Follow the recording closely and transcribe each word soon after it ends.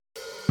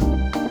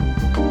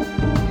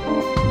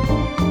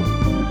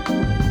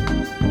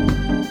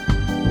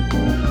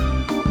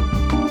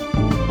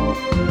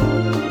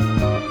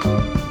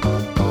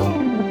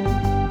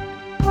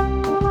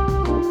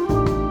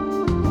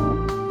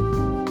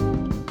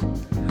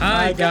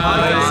Hi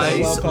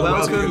guys,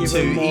 welcome to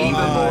Even More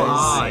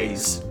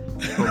Eyes.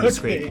 On the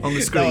screen. On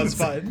the screen. That was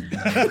fun.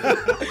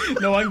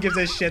 No one gives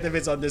a shit if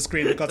it's on the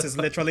screen because it's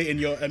literally in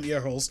your ear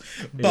holes.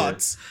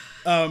 But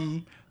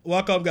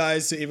welcome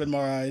guys to Even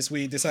More Eyes.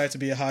 We decided to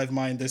be a hive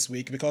mind this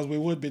week because we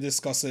would be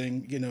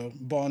discussing,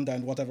 Bond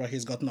and whatever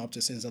he's gotten up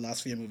to since the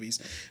last few movies.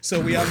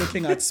 So we are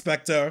looking at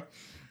Spectre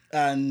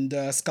and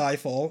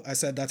Skyfall. I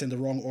said that in the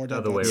wrong order.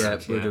 Other way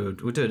around.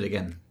 We'll do it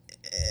again.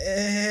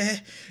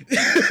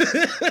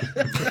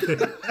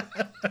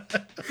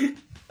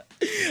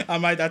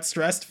 Am I that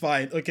stressed?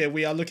 Fine. Okay,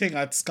 we are looking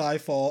at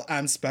Skyfall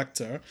and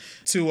Spectre,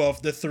 two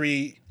of the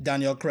three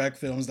Daniel Craig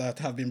films that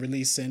have been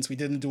released since. We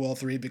didn't do all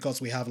three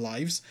because we have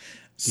lives.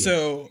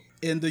 So,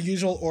 in the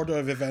usual order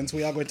of events,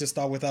 we are going to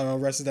start with our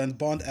resident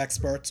Bond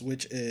expert,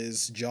 which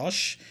is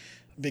Josh.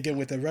 Begin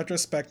with a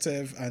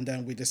retrospective, and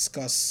then we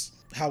discuss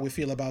how we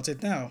feel about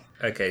it now.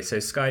 Okay, so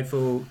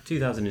Skyfall,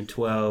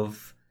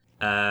 2012.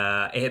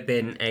 It had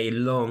been a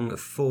long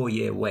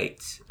 4-year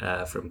wait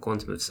from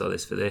Quantum of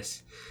Solace for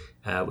this,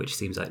 which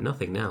seems like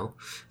nothing now.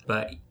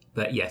 But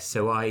yes,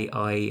 so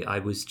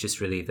I was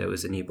just relieved there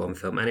was a new Bond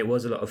film, and it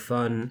was a lot of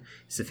fun.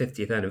 It's the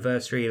 50th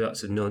anniversary,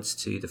 lots of nods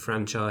to the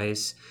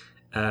franchise.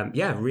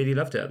 Really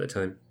loved it at the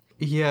time.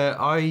 Yeah,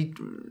 I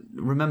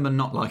remember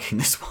not liking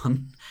this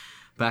one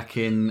back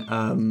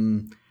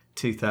in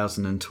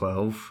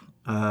 2012.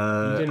 You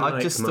didn't I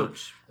like just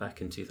much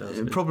back in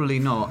 2000. Probably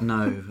not,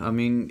 no. I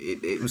mean,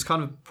 it was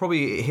kind of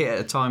probably hit at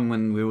a time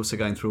when we were also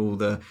going through all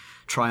the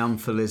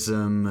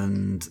triumphalism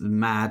and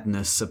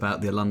madness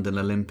about the London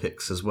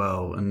Olympics as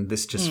well, and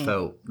this just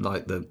felt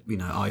like the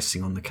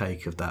icing on the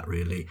cake of that,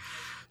 really.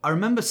 I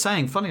remember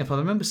saying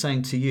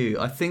to you,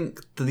 I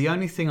think that the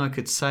only thing I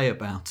could say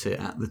about it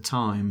at the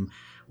time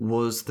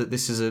was that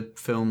this is a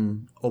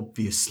film,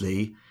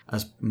 obviously,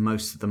 as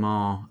most of them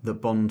are,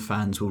 that Bond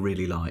fans will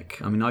really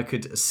like. I mean, I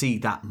could see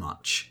that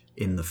much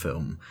in the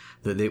film,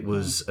 that it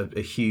was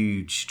a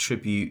huge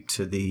tribute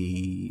to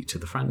the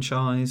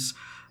franchise.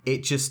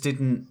 It just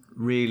didn't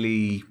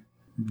really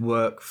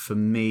work for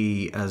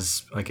me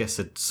as, I guess,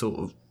 a sort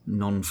of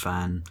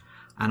non-fan.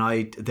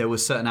 And there were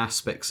certain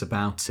aspects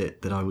about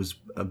it that I was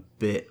a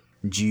bit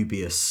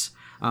dubious.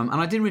 And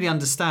I didn't really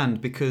understand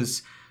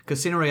because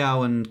Casino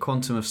Royale and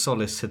Quantum of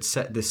Solace had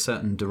set this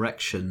certain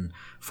direction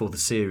for the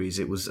series.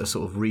 It was a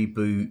sort of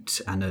reboot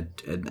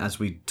and as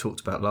we talked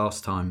about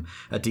last time,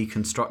 a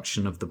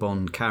deconstruction of the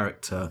Bond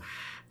character.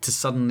 To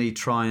suddenly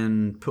try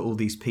and put all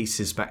these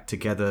pieces back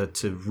together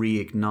to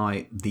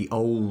reignite the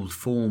old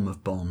form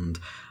of Bond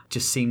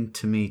just seemed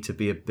to me to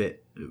be a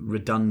bit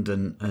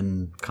redundant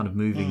and kind of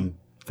moving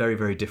very,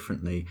 very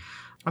differently.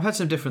 I've had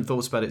some different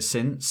thoughts about it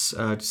since.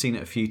 I've seen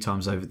it a few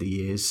times over the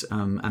years,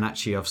 and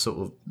actually I've sort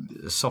of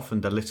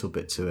softened a little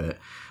bit to it.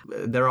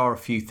 There are a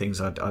few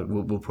things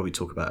we'll probably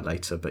talk about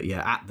later, but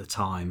yeah, at the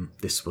time,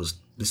 this was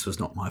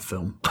not my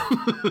film.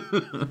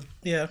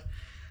 Yeah.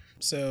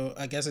 So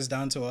I guess it's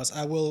down to us.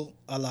 I will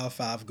allow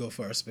Fav go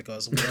first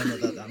because we all know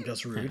that I'm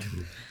just rude.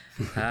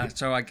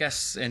 So I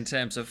guess in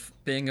terms of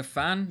being a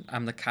fan,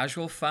 I'm the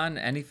casual fan.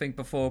 Anything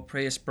before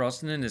Pierce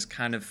Brosnan is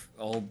kind of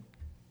all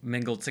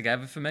mingled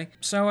together for me.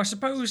 So I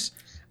suppose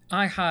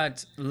I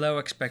had low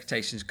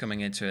expectations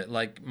coming into it.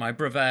 Like, my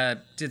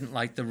brother didn't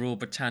like the Rule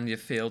Britannia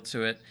feel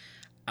to it.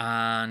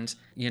 And,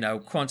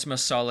 Quantum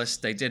of Solace,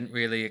 they didn't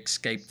really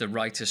escape the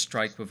writer's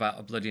strike without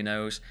a bloody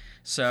nose.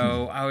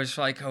 So I was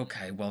like,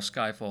 okay, well,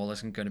 Skyfall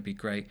isn't going to be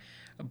great.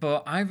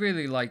 But I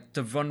really liked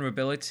the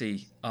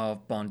vulnerability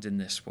of Bond in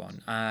this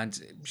one and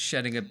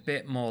shedding a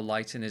bit more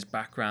light in his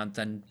background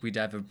than we'd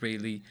ever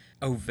really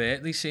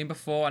overtly seen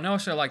before. And I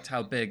also liked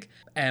how big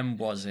M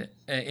was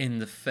in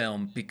the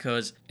film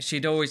because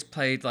she'd always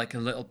played like a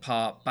little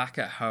part back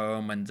at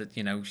home and that,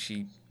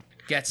 she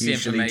gets the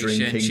information,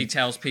 drinking. She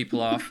tells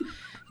people off.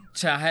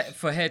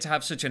 For her to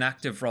have such an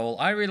active role,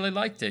 I really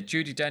liked it.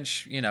 Judi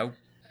Dench,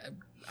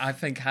 I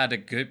think had a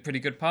pretty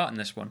good part in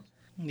this one.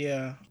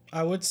 Yeah,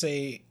 I would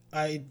say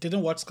I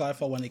didn't watch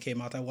Skyfall when it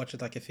came out. I watched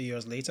it like a few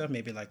years later,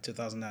 maybe like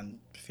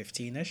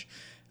 2015-ish.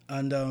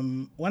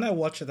 And when I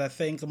watched it, I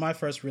think my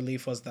first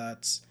relief was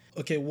that,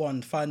 okay,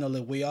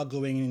 finally we are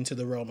going into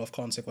the realm of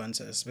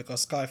consequences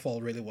because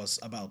Skyfall really was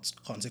about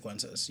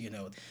consequences,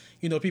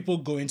 people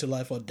go into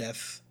life or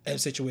death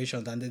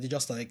situations and they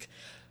just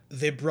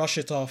they brush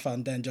it off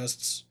and then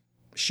just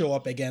show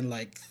up again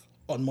like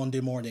on Monday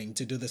morning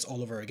to do this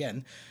all over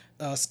again.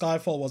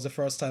 Skyfall was the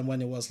first time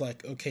when it was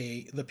like,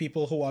 okay, the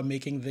people who are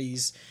making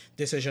these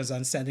decisions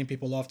and sending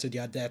people off to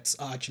their deaths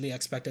are actually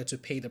expected to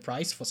pay the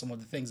price for some of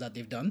the things that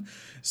they've done.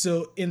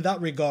 So in that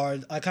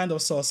regard, I kind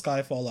of saw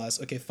Skyfall as,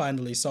 okay,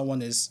 finally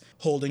someone is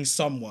holding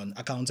someone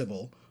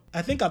accountable.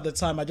 I think at the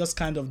time I just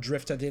kind of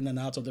drifted in and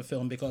out of the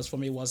film because for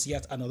me it was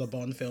yet another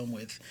Bond film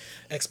with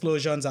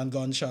explosions and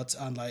gunshots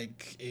and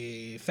like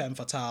a femme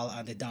fatale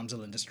and a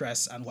damsel in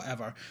distress and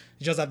whatever.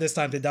 Just at this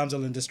time the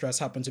damsel in distress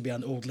happened to be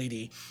an old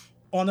lady.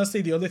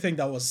 Honestly, the only thing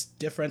that was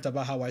different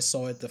about how I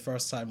saw it the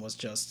first time was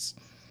just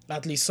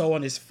at least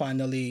someone is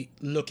finally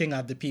looking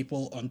at the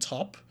people on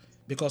top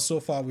because so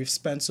far we've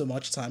spent so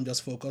much time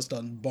just focused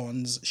on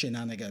Bond's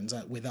shenanigans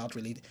without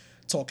really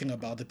talking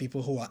about the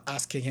people who are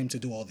asking him to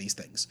do all these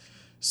things.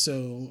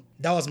 So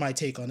that was my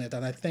take on it,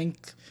 and I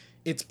think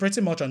it's pretty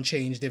much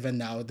unchanged even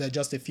now. There are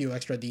just a few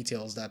extra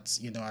details that,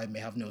 I may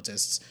have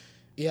noticed.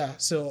 Yeah,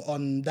 so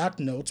on that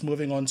note,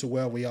 moving on to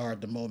where we are at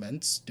the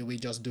moment, do we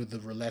just do the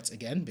roulette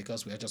again?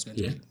 Because we're just going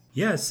to be...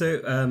 Yeah,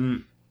 so,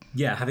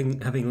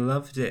 having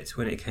loved it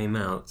when it came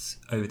out,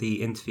 over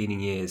the intervening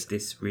years,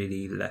 this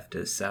really left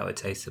a sour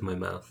taste in my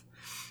mouth.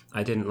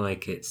 I didn't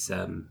like its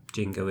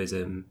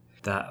jingoism.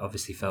 That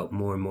obviously felt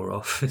more and more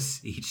off as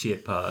each year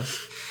passed.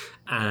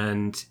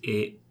 And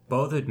it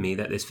bothered me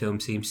that this film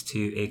seems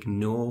to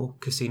ignore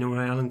Casino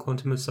Royale and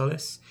Quantum of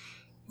Solace.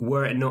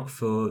 Were it not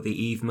for the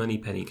Eve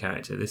Moneypenny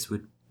character, this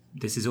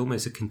is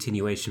almost a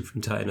continuation from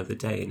Titan of the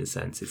Day in a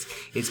sense.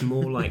 It's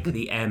more like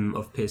the M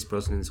of Pierce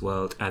Brosnan's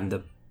world and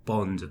the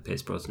Bond of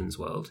Pierce Brosnan's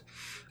world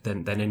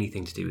than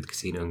anything to do with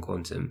Casino and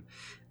Quantum.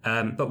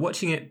 But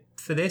watching it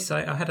for this,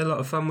 I had a lot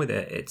of fun with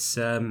it. It's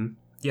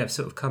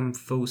sort of come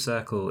full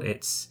circle.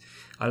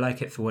 I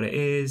like it for what it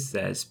is.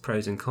 There's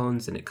pros and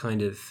cons, and it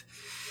kind of,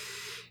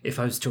 if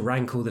I was to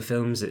rank all the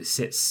films, it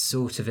sits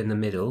sort of in the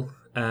middle.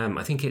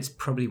 I think it's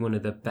probably one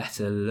of the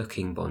better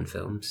looking Bond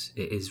films.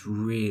 It is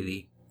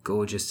really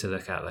gorgeous to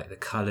look at, like the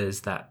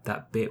colours,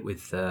 that bit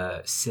with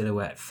the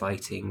silhouette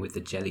fighting with the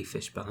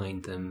jellyfish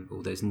behind them,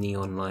 all those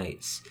neon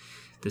lights,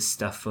 the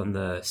stuff on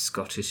the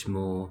Scottish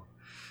moor,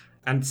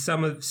 and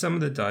some of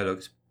the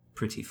dialogue's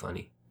pretty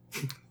funny.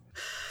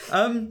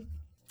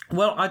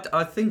 Well,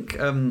 I think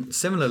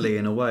similarly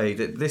in a way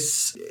that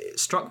this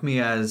struck me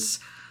as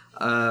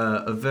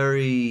a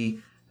very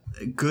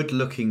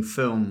good-looking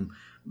film,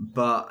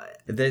 but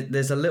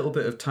there's a little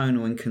bit of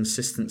tonal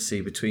inconsistency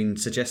between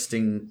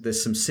suggesting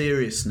there's some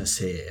seriousness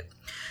here,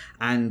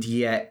 and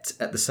yet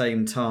at the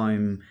same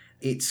time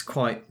it's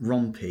quite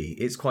rompy.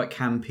 It's quite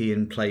campy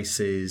in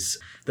places.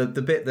 The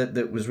bit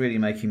that was really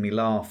making me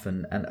laugh,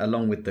 and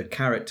along with the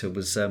character,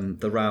 was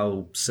the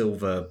Raul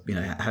Silva,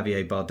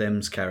 Javier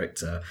Bardem's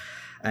character.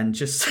 And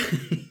just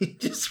he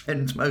just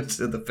spends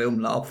most of the film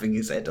laughing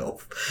his head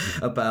off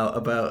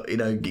about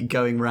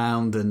going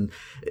round, and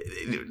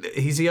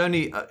he's the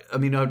only. I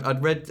mean,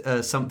 I'd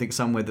read something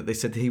somewhere that they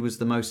said that he was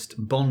the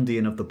most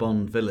Bondian of the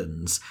Bond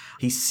villains.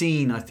 He's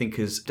seen, I think,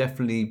 as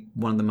definitely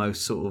one of the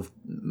most sort of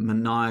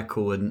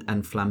maniacal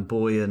and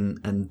flamboyant,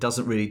 and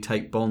doesn't really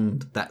take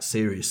Bond that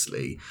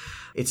seriously.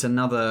 It's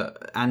another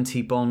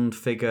anti-Bond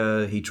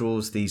figure. He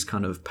draws these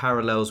kind of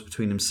parallels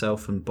between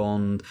himself and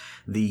Bond.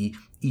 The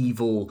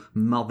evil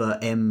Mother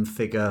M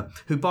figure,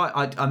 who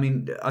I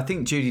think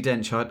Judi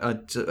Dench,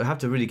 I have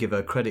to really give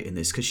her credit in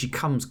this, because she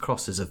comes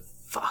across as a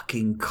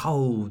fucking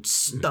cold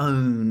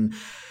stone.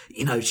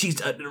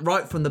 She's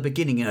right from the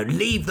beginning,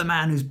 leave the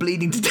man who's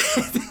bleeding to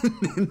death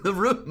in the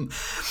room.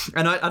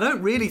 And I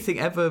don't really think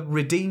ever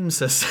redeems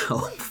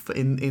herself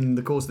in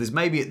the course of this.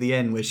 Maybe at the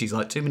end where she's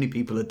like, too many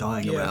people are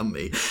dying around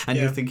me. And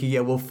you're thinking,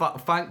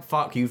 thank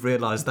fuck you've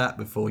realised that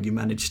before you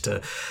managed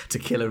to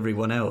kill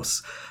everyone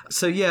else.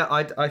 So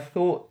I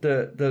thought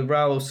that the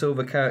Raul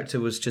Silva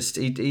character was just,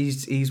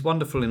 he's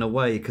wonderful in a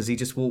way, because he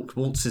just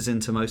waltzes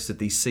into most of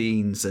these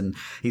scenes, and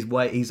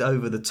he's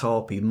over the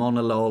top, he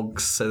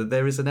monologues, so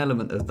there is an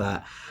element of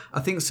that.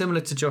 I think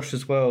similar to Josh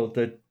as well,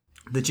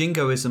 the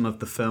jingoism of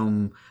the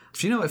film,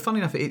 funny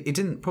enough, it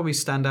didn't probably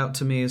stand out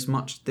to me as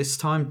much this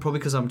time, probably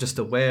because I'm just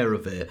aware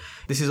of it.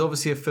 This is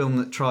obviously a film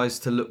that tries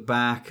to look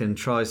back and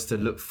tries to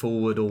look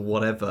forward or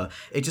whatever.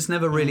 It just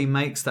never really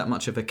makes that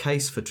much of a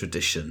case for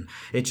tradition.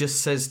 It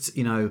just says,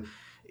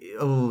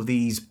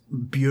 these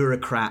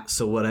bureaucrats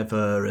or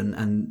whatever,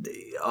 and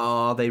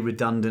are they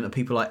redundant? Are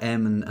people like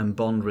M and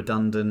Bond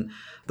redundant?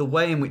 The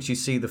way in which you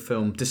see the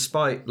film,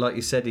 despite, like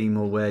you said,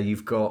 Emil, where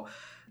you've got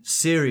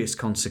serious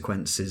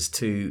consequences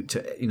to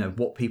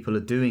what people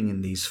are doing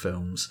in these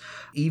films,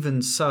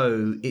 even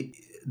so,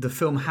 the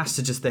film has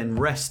to just then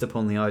rest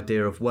upon the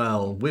idea of,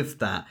 well, with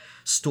that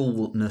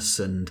stalwartness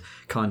and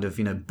kind of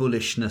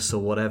bullishness or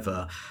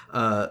whatever,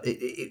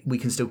 we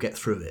can still get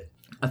through it.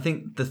 I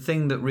think the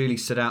thing that really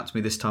stood out to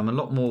me this time,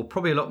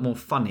 probably a lot more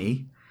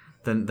funny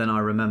than I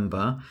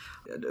remember.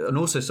 And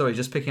also, sorry,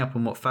 just picking up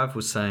on what Fav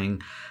was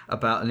saying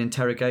about an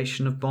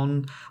interrogation of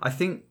Bond. I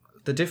think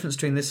the difference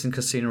between this and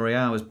Casino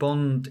Royale is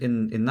Bond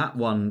in that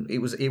one, it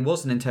was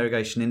an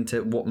interrogation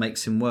into what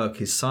makes him work,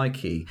 his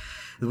psyche.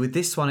 With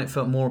this one, it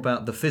felt more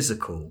about the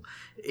physical.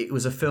 It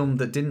was a film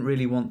that didn't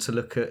really want to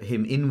look at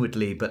him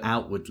inwardly, but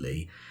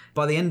outwardly.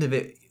 By the end of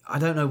it, I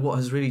don't know what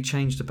has really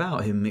changed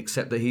about him,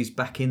 except that he's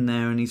back in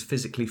there and he's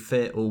physically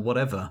fit or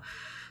whatever.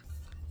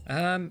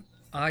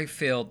 I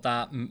feel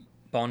that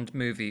Bond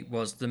movie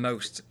was the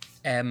most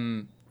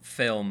M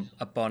film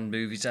a Bond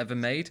movie's ever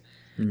made.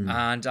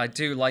 And I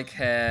do like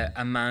her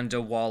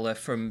Amanda Waller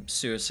from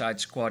Suicide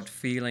Squad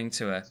feeling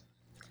to her.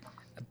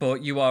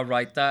 But you are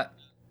right, that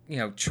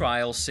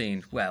trial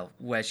scene,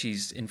 where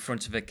she's in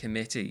front of a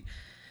committee,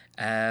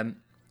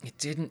 it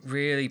didn't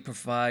really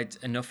provide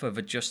enough of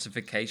a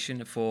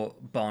justification for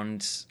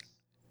Bond's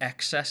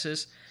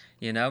excesses,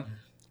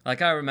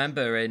 Like I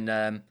remember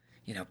in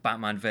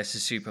Batman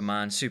versus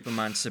Superman.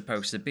 Superman's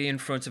supposed to be in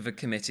front of a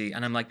committee,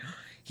 and I'm like,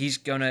 he's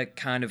gonna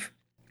kind of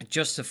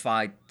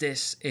justify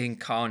this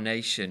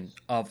incarnation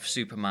of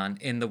Superman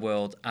in the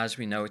world as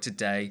we know it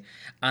today.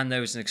 And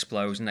there was an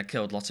explosion that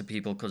killed lots of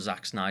people because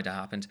Zack Snyder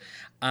happened.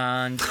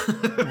 And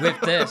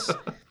with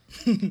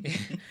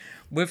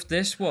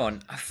this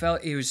one, I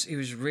felt he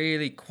was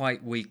really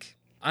quite weak.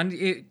 And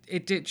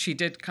she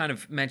did kind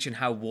of mention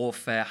how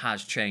warfare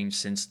has changed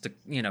since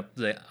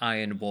the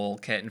Iron Wall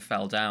curtain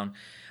fell down.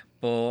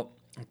 But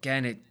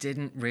again, it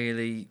didn't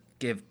really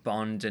give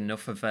Bond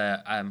enough of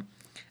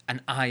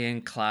an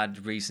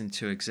ironclad reason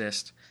to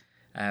exist,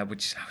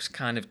 which I was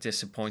kind of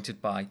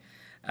disappointed by.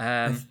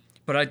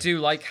 But I do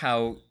like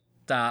how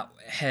that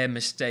her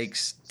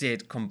mistakes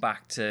did come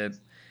back to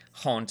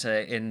haunt her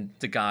in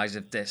the guise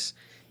of this,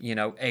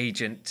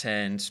 agent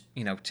turned,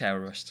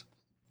 terrorist.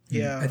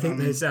 Yeah, I think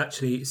there's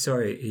actually,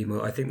 sorry,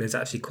 Emo, I think there's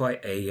actually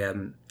quite a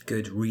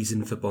good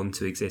reason for Bond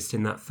to exist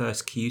in that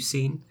first Q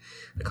scene.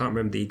 I can't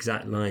remember the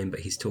exact line,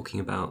 but he's talking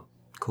about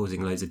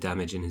causing loads of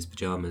damage in his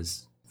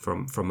pajamas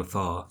from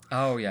afar.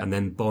 Oh, yeah. And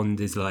then Bond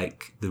is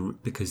like,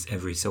 because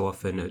every so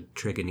often a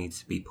trigger needs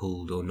to be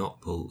pulled or not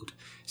pulled.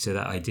 So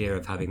that idea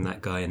of having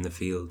that guy in the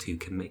field who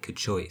can make a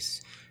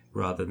choice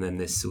rather than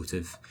this sort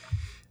of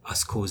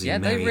us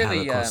causing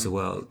mayhem across the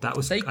world. That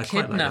was, they I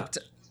kidnapped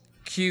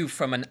Q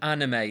from an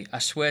anime. I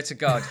swear to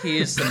God, he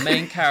is the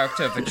main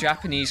character of a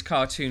Japanese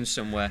cartoon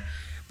somewhere.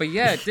 But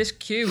yeah, this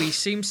Q, he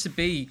seems to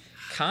be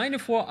kind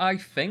of what I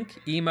think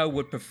Emo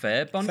would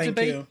prefer Bond to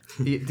be.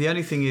 The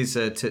only thing is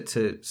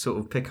to sort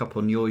of pick up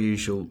on your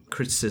usual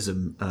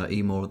criticism,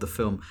 Emo, of the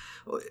film,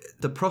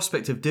 the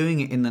prospect of doing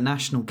it in the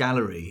National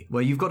Gallery,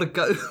 where you've got to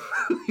go,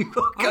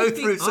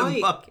 through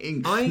some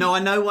fucking. No, I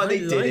know why they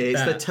did it.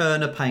 It's the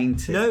Turner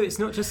painting. No, it's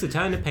not just the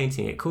Turner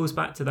painting. It calls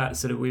back to that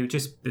sort of. We were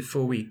just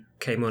before we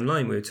came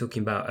online, we were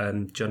talking about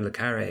John le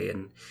Carré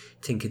and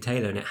Tinker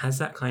Tailor, and it has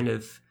that kind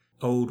of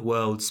old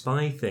world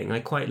spy thing.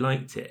 I quite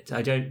liked it.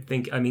 I don't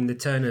think, the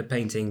Turner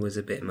painting was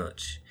a bit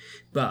much,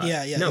 but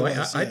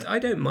I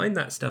don't mind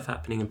that stuff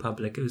happening in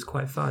public. It was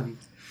quite fun.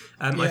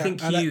 I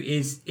think Q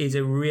is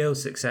a real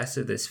success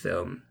of this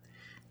film.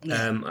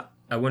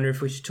 I wonder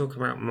if we should talk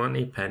about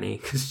Moneypenny,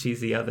 because she's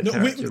the other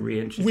character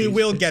reintroduced. We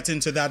will get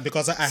into that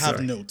because I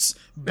have notes.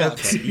 But,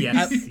 okay,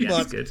 yes,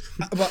 good.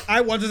 But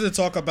I wanted to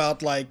talk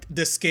about like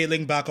the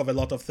scaling back of a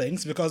lot of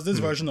things, because this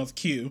version of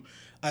Q,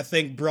 I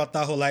think, brought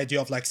that whole idea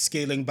of like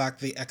scaling back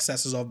the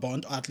excesses of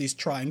Bond, or at least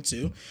trying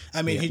to.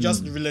 He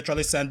just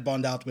literally sent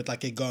Bond out with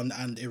like a gun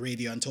and a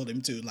radio and told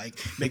him to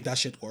like make that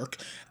shit work.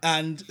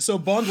 And so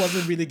Bond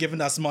wasn't really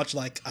given as much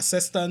like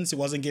assistance. He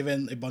wasn't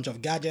given a bunch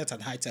of gadgets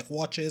and high-tech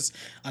watches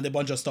and a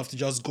bunch of stuff to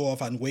just go off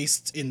and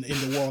waste in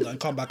the world and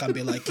come back and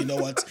be like, you know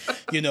what,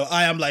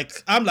 I'm like,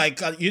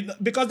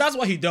 because that's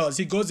what he does.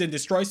 He goes in,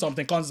 destroys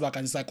something, comes back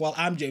and it's like, well,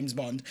 I'm James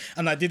Bond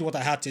and I did what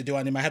I had to do.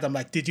 And in my head, I'm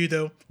like, did you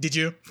though? Did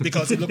you?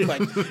 Because it looked like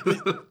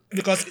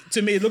because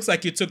to me it looks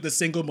like you took the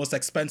single most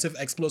expensive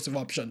explosive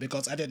option,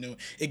 because I don't know,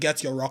 it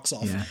gets your rocks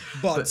off.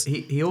 But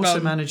he also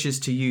manages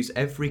to use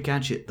every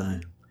gadget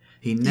though.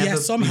 He never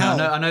somehow.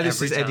 I know this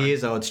is Eddie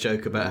Izzard's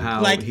joke about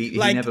how he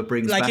never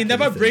brings back he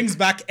never anything. brings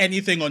back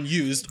anything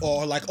unused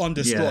or like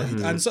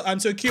undestroyed.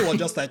 And so Q was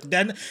just like,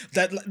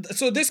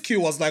 so this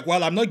Q was like,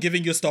 well, I'm not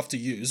giving you stuff to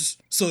use,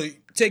 so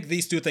take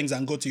these two things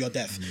and go to your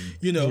death.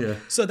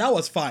 So that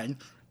was fine.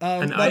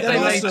 And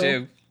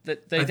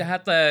they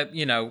had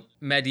the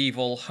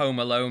medieval Home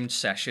Alone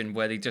session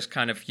where they just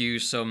kind of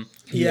use some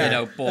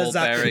ball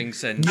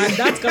bearings and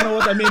that's kind of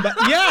what I mean. But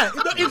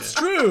it's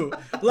true.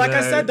 Like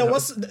I said, there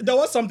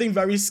was something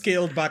very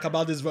scaled back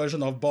about this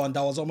version of Bond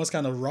that was almost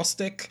kind of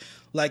rustic.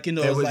 Like it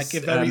was like a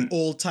very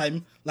old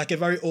time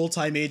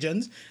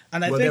agent.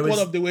 And I think one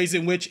of the ways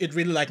in which it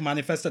really like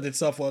manifested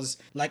itself was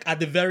like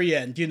at the very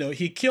end.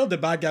 he killed the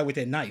bad guy with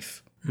a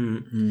knife.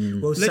 Well,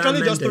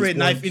 literally just threw a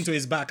knife into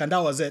his back, and that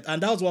was it.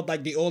 And that was what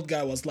like the old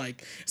guy was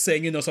like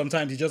saying,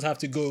 sometimes you just have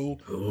to go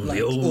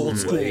like old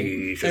school.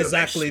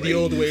 Exactly, the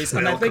old ways.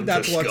 And I think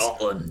that's what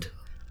Scotland.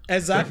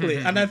 Exactly.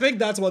 And I think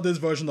that's what this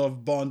version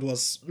of Bond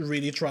was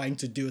really trying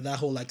to do, that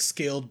whole like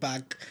scaled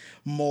back,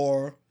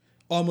 more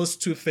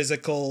almost too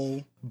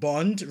physical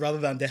Bond rather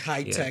than the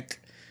high tech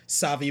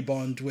savvy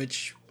Bond,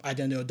 which I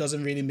don't know,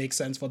 doesn't really make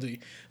sense for the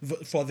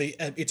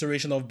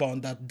iteration of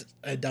Bond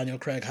that Daniel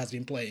Craig has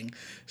been playing.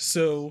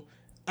 So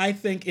I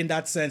think in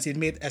that sense it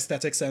made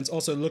aesthetic sense.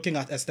 Also, looking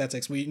at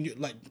aesthetics, we knew,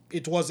 like,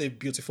 it was a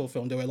beautiful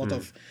film. There were a lot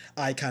of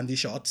eye candy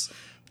shots,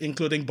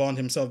 including Bond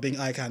himself being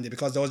eye candy,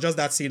 because there was just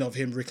that scene of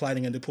him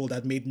reclining in the pool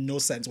that made no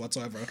sense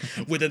whatsoever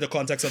within the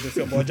context of the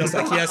film. But just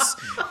like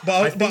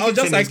but I was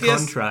just like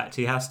contract,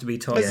 he has to be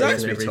top in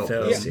every film.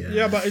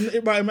 But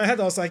in my head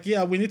I was like,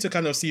 we need to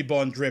kind of see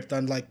Bond ripped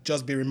and like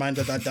just be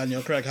reminded that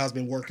Daniel Craig has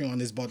been working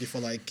on his body for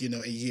like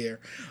a year.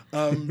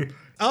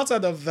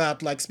 Outside of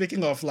that, like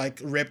speaking of like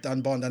ripped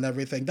and Bond and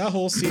everything, that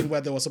whole scene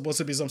where there was supposed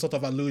to be some sort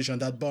of allusion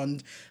that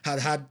Bond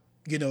had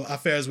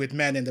affairs with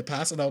men in the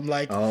past, and I'm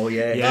like, what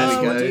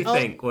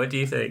do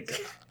you think?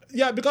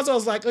 Yeah, because I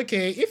was like,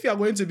 okay, if you're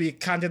going to be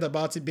candid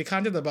about it, be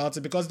candid about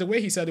it, because the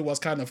way he said it was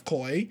kind of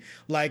coy.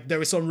 Like,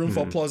 there is some room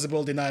for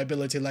plausible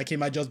deniability. Like, he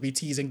might just be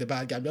teasing the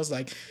bad guy. I'm just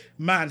like,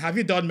 man, have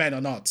you done Men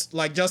or not?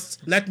 Like,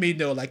 just let me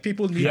know. Like,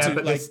 people need to,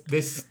 but like...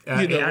 this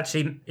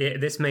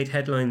made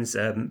headlines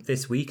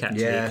this week,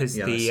 actually. Because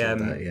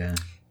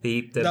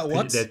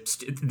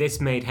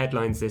this made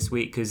headlines this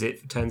week because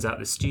it turns out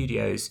the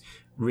studios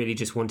really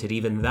just wanted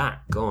even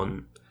that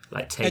gone.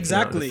 Like, taken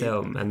out of the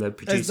film, and the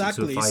producers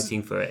were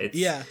fighting for it.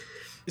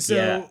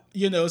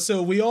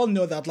 So we all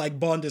know that, like,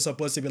 Bond is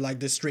supposed to be,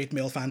 like, the straight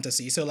male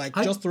fantasy. So, like,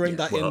 just throwing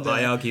that in there...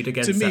 I argued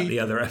against that the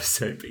other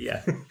episode, but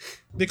yeah.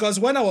 Because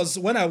when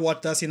I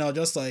watched that scene, I was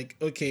just like,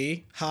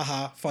 okay,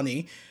 haha,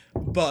 funny.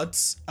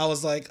 But I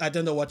was like, I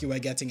don't know what you were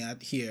getting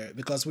at here,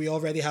 because we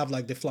already have,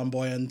 like, the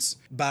flamboyant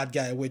bad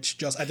guy, which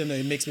just, I don't know,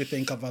 it makes me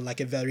think of a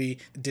very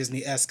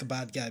Disney-esque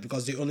bad guy,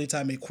 because the only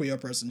time a queer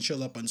person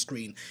shows up on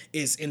screen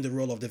is in the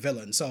role of the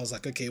villain. So I was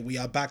like, okay, we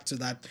are back to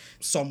that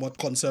somewhat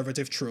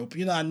conservative trope,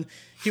 and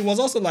he was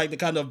also, like, the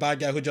kind of bad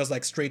guy who just,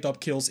 like, straight up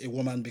kills a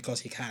woman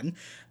because he can.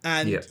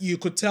 And you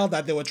could tell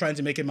that they were trying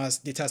to make him as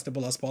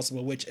detestable as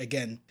possible, which,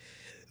 again...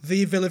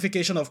 The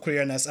vilification of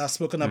queerness, I've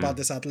spoken about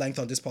this at length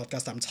on this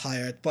podcast, I'm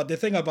tired. But the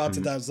thing about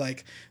it, I was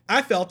like,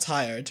 I felt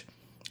tired.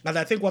 And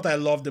I think what I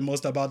love the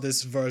most about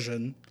this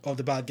version of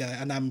the bad guy,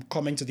 and I'm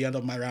coming to the end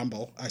of my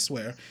ramble, I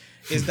swear,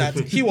 is that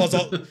he was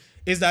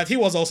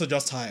also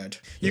just tired.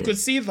 You could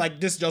see, like,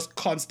 this just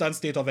constant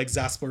state of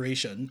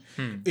exasperation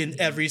in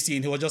every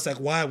scene. He was just like,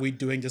 why are we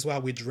doing this? Why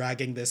are we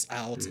dragging this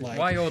out? Like,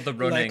 why all the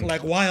running?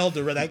 Like why all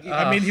the running?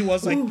 I mean, he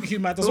was like, he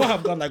might as well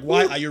have gone like,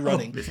 why are you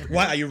running?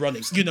 Why are you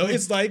running?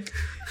 It's like,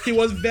 he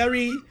was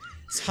very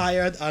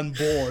tired and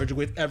bored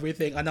with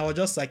everything. And I was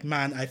just like,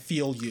 man, I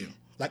feel you.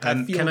 Like,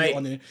 I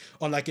feel you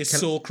on like a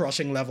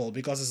soul-crushing level,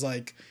 because it's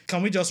like,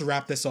 can we just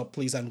wrap this up,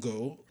 please, and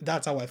go?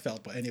 That's how I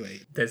felt. But anyway.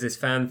 There's this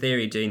fan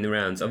theory doing the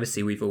rounds.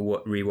 Obviously, we've all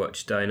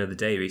rewatched Die Another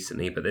Day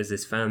recently, but there's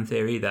this fan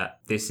theory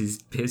that this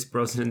is Pierce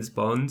Brosnan's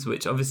Bond,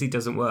 which obviously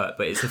doesn't work,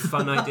 but it's a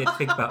fun idea to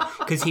think about,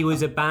 because he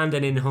was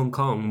abandoned in Hong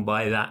Kong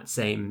by that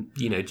same,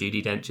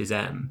 Judi Dench's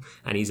M,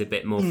 and he's a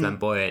bit more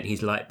flamboyant.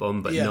 He's like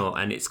Bond, but not.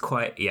 And it's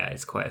quite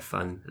a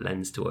fun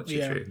lens to watch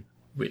it through,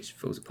 which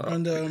falls apart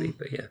quickly,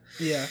 but yeah.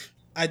 Yeah.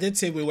 I did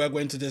say we were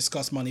going to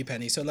discuss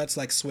Moneypenny, so let's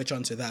switch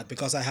on to that,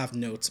 because I have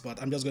notes,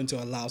 but I'm just going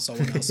to allow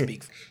someone else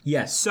speak.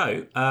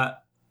 So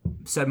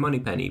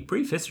Moneypenny,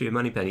 brief history of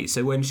Moneypenny.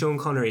 So when Sean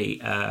Connery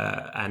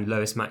and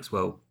Lois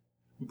Maxwell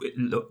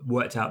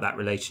worked out that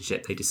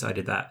relationship, they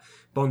decided that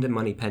Bond and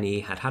Moneypenny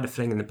had a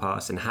fling in the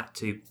past and had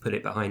to put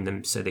it behind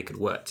them so they could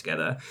work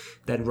together.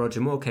 Then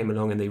Roger Moore came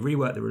along and they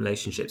reworked the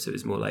relationship so it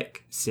was more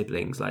like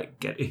siblings, like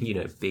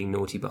being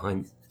naughty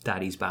behind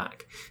Daddy's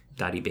back.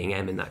 Daddy being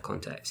M in that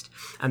context.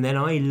 And then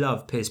I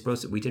love Pierce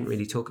Brosnan. We didn't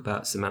really talk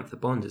about Samantha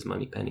Bond as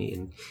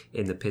Moneypenny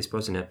in the Pierce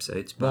Brosnan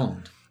episodes. But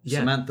Bond.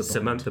 Yeah,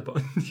 Samantha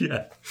Bond.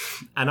 Yeah.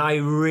 And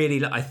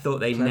I thought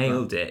they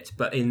nailed it.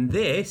 But in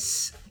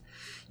this,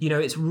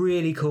 it's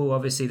really cool,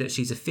 obviously, that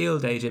she's a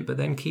field agent, but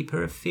then keep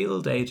her a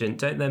field agent.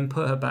 Don't then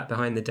put her back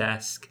behind the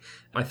desk.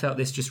 I felt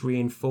this just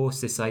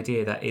reinforced this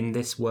idea that in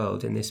this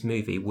world, in this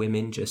movie,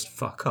 women just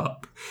fuck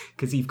up.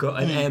 Because you've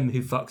got an M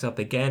who fucks up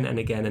again and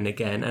again and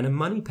again, and a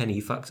Moneypenny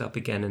who fucks up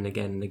again and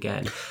again and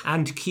again.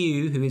 And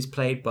Q, who is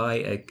played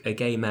by a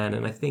gay man,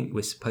 and I think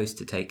we're supposed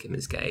to take him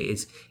as gay,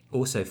 is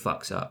also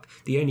fucks up.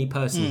 The only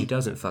person who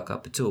doesn't fuck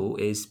up at all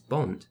is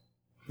Bond.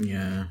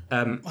 Yeah.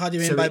 How do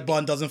you mean by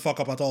Bond doesn't fuck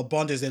up at all?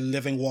 Bond is a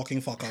living,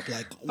 walking fuck up.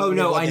 Like, I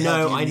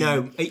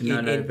know.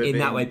 In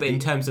that way, but in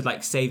terms of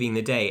like saving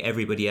the day,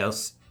 everybody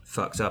else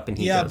fucks up and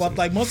he doesn't. But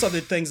like most of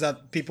the things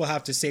that people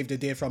have to save the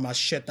day from are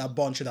shit that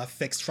Bond should have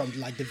fixed from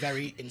like the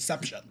very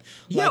inception.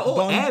 Like, or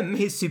Bond, M,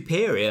 his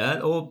superior,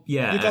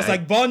 because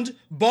like Bond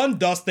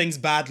does things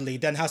badly,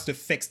 then has to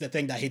fix the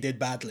thing that he did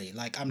badly.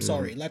 Like, I'm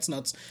sorry, let's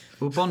not.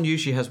 Well, Bond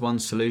usually has one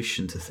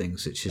solution to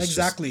things, which is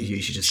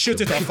just shoot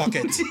it or fuck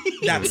it.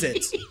 That's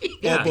it.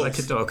 Yeah, like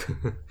a dog.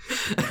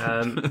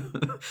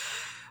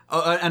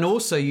 And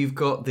also you've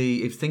got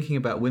if thinking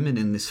about women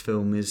in this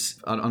film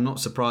I'm not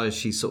surprised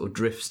she sort of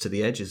drifts to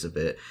the edges a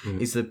bit,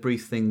 is the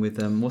brief thing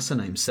with, what's her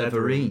name?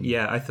 Severine.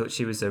 Yeah, I thought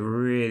she was a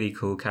really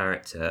cool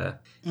character.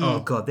 Oh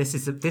God, this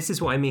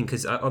is what I mean,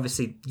 because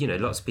obviously,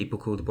 lots of people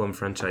call the Bond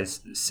franchise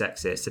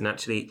sexist, and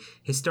actually,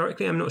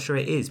 historically, I'm not sure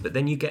it is, but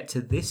then you get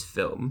to this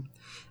film,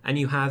 and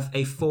you have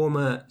a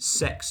former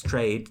sex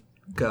trade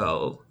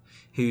girl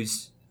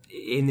who's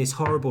in this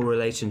horrible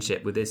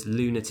relationship with this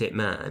lunatic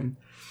man,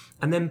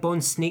 and then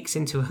Bond sneaks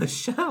into her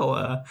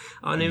shower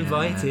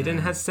uninvited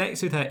and has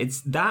sex with her. It's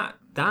that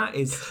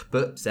is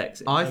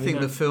sexy. I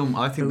think the film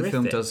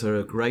does her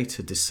a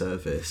greater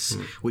disservice,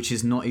 which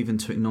is not even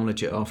to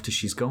acknowledge it after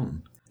she's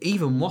gone.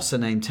 Even what's her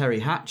name, Terry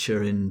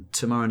Hatcher in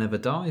Tomorrow Never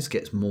Dies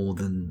gets more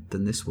than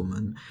this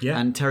woman. Yeah.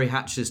 And Terry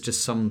Hatcher's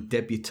just some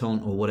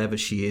debutante or whatever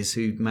she is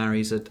who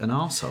marries an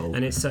arsehole.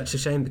 And it's such a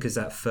shame because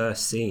that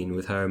first scene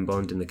with her and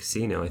Bond in the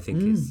casino, I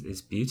think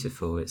is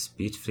beautiful. It's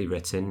beautifully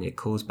written. It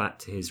calls back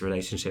to his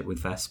relationship with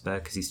Vesper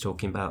because he's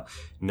talking about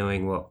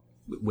knowing what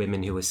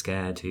women who are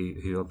scared,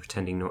 who are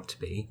pretending not to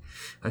be.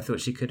 I thought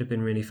she could have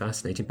been really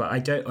fascinating. But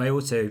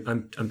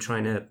I'm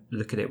trying to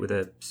look at it with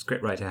a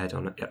scriptwriter head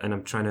on it, and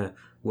I'm trying to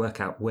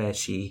work out where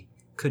she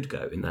could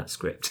go in that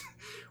script.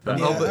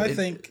 But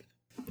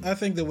I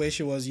think the way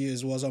she was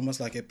used was almost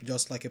like a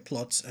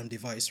plot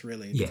device,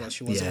 really, because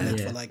she was in it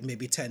for like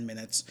maybe 10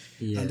 minutes,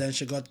 and then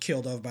she got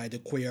killed off by the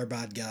queer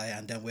bad guy,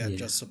 and then we're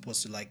just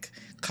supposed to like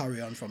carry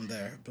on from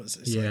there. But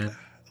it's like,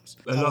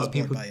 a lot of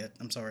people by it.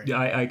 I'm sorry. Yeah,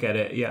 I get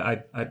it.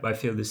 Yeah, I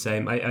feel the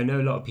same. I know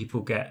a lot of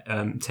people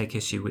take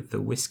issue with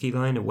the whiskey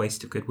line, a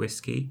waste of good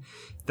whiskey.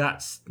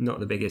 That's not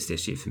the biggest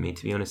issue for me,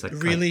 to be honest.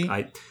 Really?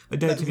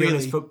 To be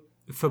honest,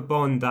 for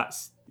Bond,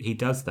 he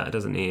does that,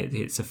 doesn't he?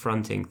 It's a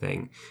fronting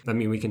thing. I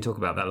mean, we can talk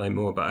about that line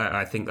more, but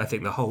I think the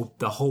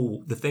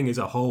thing as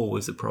a whole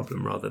was a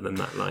problem rather than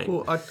that line.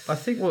 Well, I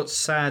think what's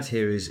sad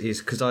here is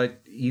because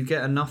you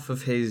get enough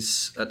of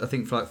his. I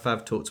think like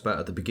Fav talked about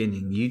at the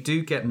beginning, you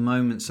do get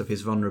moments of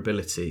his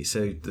vulnerability.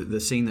 So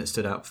the scene that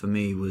stood out for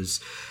me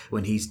was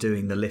when he's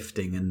doing the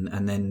lifting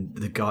and then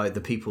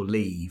the people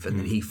leave and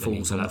then he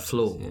falls on the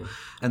floor. Yeah.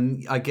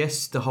 And I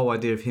guess the whole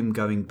idea of him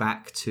going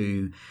back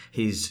to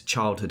his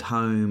childhood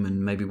home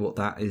and maybe what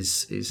that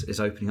is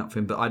opening up for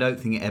him, but I don't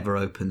think it ever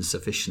opens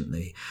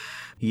sufficiently.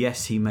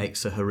 Yes, he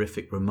makes a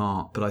horrific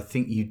remark, but I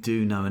think you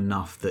do know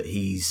enough that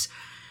he's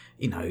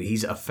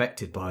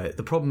affected by it.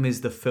 The problem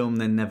is the film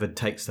then never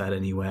takes that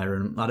anywhere,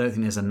 and I don't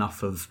think there's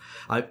enough of.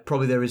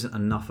 There isn't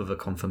enough of a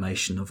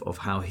confirmation of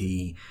how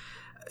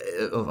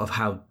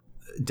how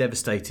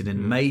devastated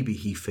and maybe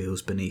he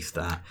feels beneath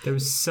that. There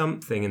was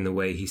something in the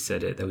way he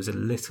said it. There was a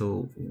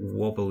little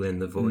wobble in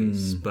the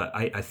voice, but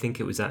I think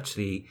it was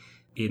actually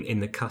in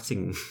the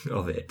cutting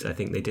of it. I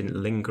think they didn't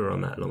linger on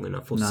that long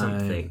enough or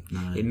something.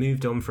 No. It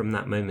moved on from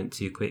that moment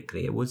too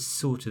quickly. It was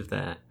sort of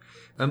there.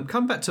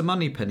 Come back to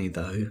Moneypenny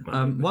though.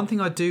 One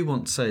thing I do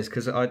want to say is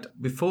because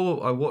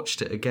before I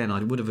watched it again,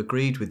 I would have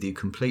agreed with you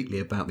completely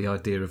about the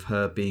idea of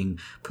her being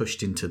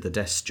pushed into the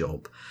desk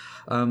job.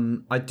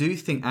 I do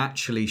think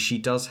actually she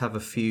does have a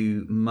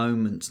few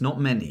moments,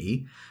 not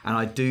many, and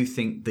I do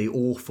think the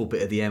awful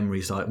bit at the end where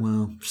he's like,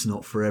 well, it's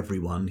not for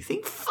everyone. You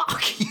think,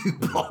 fuck you,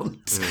 Bond.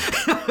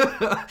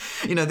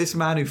 This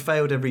man who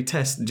failed every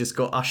test and just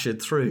got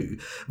ushered through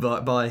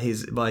by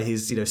his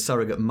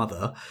surrogate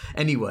mother.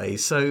 Anyway,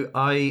 so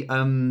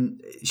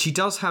she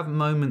does have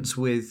moments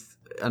with.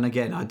 And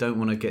again, I don't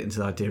want to get into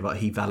the idea about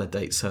he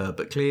validates her,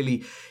 but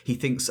clearly he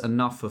thinks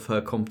enough of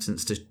her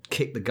competence to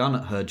kick the gun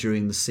at her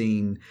during the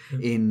scene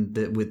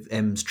with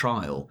M's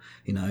trial,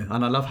 And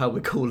I love how we're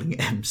calling it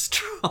M's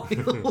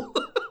trial.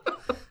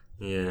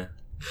 Yeah.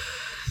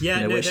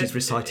 Where she's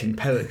reciting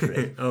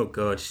poetry. Oh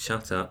God,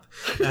 shut up.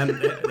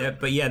 But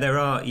there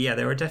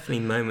are definitely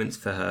moments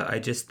for her. I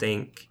just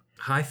think.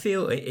 I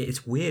feel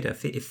it's weird.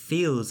 It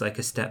feels like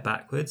a step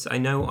backwards. I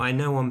know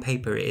on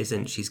paper it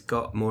isn't. She's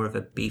got more of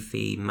a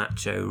beefy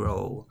macho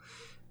role,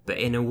 but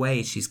in a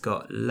way she's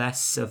got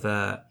less of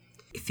a.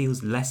 It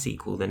feels less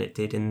equal than it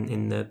did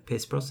in the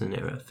Pierce Brosnan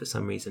era for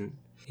some reason.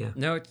 Yeah.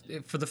 No,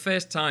 for the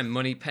first time,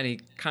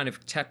 Moneypenny kind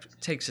of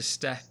takes a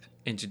step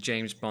into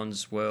James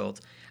Bond's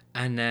world,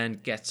 and then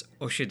gets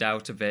ushered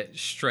out of it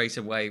straight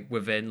away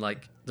within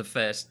like the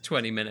first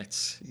 20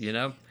 minutes.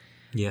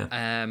 Yeah.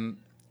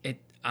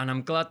 And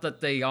I'm glad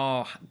that they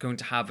are going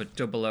to have a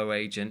 00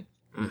 agent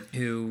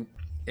who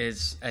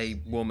is a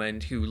woman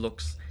who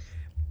looks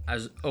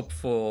as up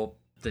for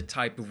the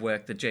type of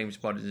work that James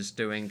Bond is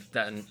doing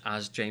than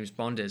as James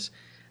Bond is.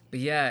 But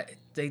yeah,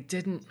 they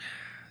didn't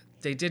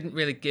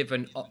really give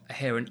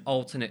her an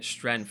alternate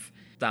strength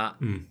that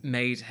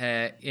made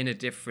her in a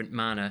different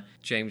manner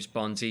James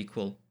Bond's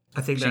equal.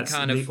 I think that's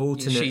the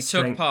alternate She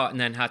strength. took part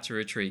and then had to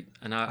retreat,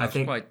 and I was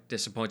quite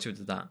disappointed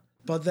with that.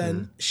 But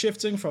then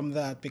shifting from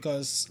that,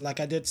 because like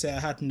I did say, I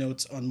had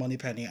notes on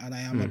Moneypenny, and I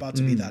am about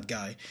to be that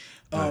guy.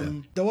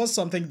 There was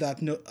something that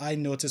I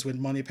noticed with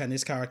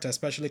Moneypenny's character,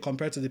 especially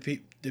compared to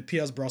the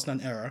Pierce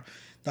Brosnan era,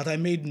 that I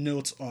made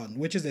notes on,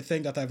 which is the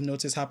thing that I've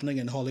noticed happening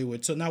in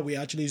Hollywood. So now we're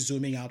actually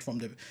zooming out from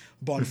the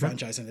Bond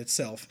franchise in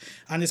itself.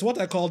 And it's what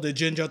I call the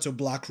ginger to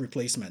black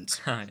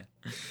replacement.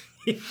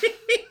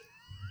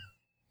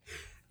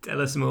 Tell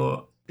us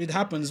more. It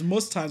happens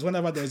most times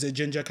whenever there's a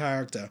ginger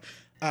character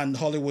and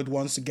Hollywood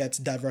wants to get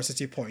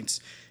diversity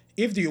points.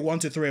 If you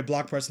want to throw a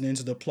black person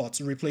into the plot,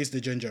 replace the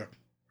ginger.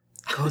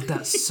 God,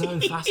 that's so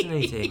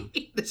fascinating.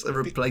 It's a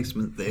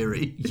replacement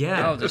theory.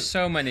 Yeah. Oh, there's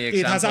so many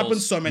examples. It has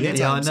happened so many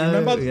times. I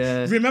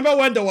know, Remember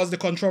when there was the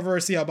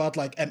controversy about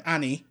like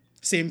Annie?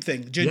 Same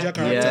thing. Ginger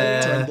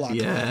character turned black.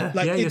 Yeah.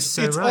 Like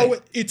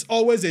it's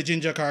always a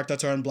ginger character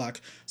turned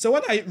black. So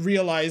when I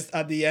realized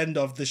at the end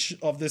of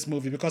this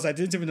movie, because I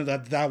didn't even know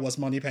that was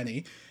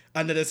Moneypenny,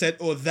 and then they said,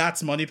 "Oh,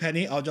 that's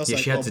Moneypenny," I was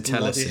just she had to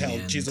tell us bloody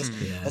hell, Jesus!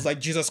 I was like,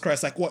 Jesus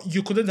Christ! Like, what?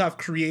 You couldn't have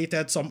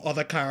created some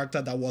other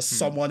character that was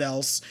someone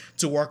else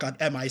to work at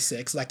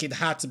MI6. Like, it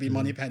had to be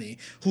Moneypenny,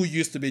 who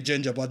used to be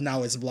ginger but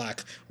now is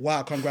black.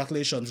 Wow!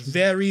 Congratulations!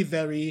 Very,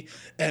 very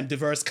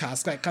diverse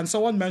cast. Like, can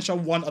someone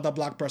mention one other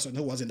black person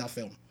who was in that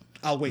film?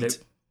 I'll wait.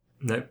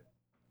 Nope.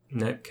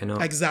 Nope,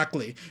 cannot.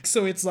 Exactly.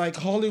 So it's like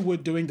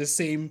Hollywood doing the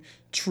same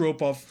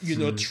trope of,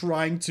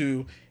 trying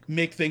to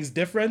make things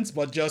different,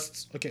 but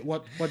just, okay,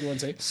 what do you want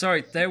to say?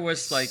 Sorry, there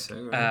was like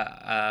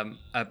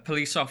a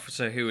police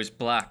officer who was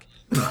black,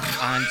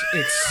 and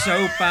it's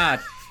so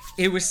bad.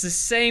 It was the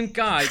same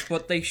guy,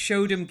 but they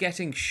showed him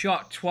getting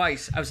shot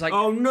twice. I was like,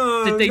 Oh,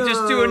 no, did they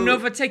just do no.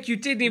 another take? You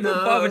didn't even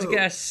bother to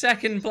get a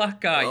second black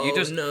guy. You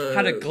just no.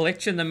 had a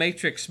glitch in the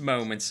Matrix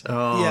moment.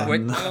 Yeah.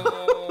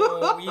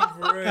 You've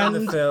ruined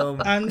the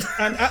film. And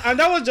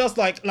that was just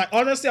like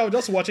honestly, I was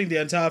just watching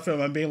the entire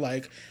film and being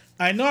like,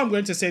 I know I'm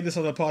going to say this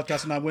on the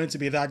podcast and I'm going to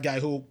be that guy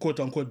who, quote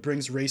unquote,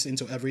 brings race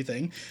into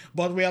everything.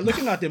 But we are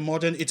looking at the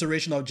modern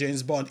iteration of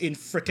James Bond in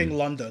freaking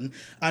London.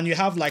 And you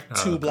have like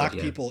two black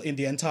people in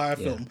the entire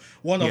film.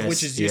 One of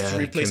which is used to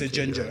replace a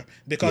ginger. Right.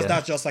 Because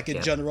that's just like a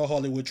general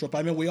Hollywood trope.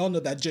 I mean, we all know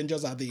that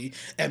gingers are the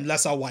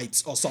lesser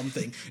whites or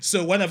something.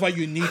 So whenever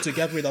you need to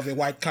get rid of a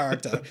white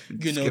character,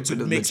 to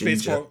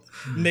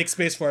make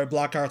space for a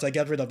black character,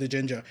 get rid of the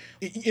ginger.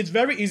 It's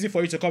very easy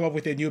for you to come up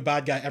with a new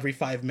bad guy every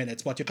 5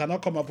 minutes, but you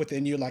cannot come up with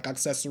a new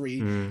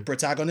accessory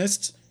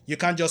protagonist. You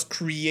can't just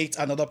create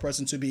another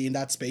person to be in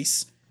that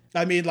space.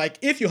 I mean, like,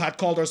 if you had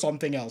called her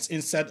something else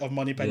instead of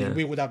Moneypenny,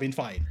 we would have been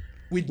fine.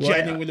 We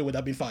genuinely would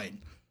have been fine.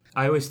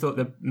 I always thought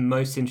the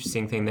most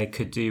interesting thing they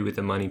could do with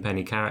the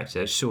Moneypenny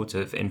character, short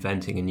of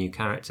inventing a new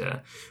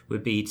character,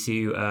 would be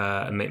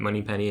to make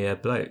Moneypenny a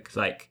bloke.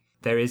 Like,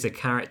 there is a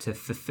character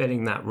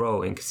fulfilling that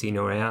role in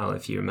Casino Royale,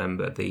 if you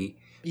remember.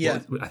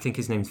 I think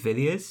his name's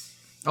Villiers.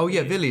 Oh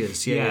yeah,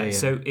 Villiers. Yeah.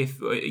 So if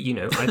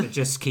either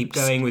just keep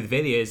going with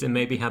Villiers and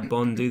maybe have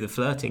Bond do the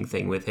flirting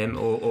thing with him,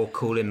 or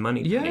call him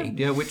Moneypenny.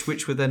 Yeah,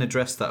 which would then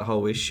address that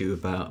whole issue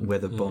about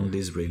whether Bond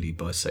is really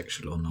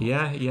bisexual or not.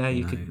 Yeah,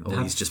 you could.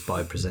 Or he's just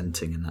bi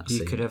presenting in that scene.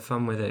 You could have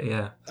fun with it.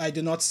 Yeah. I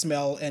do not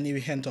smell any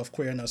hint of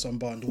queerness on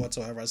Bond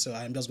whatsoever, so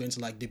I'm just going to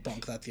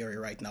debunk that theory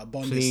right now.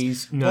 He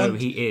is.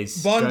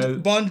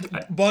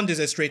 Bond is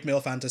a straight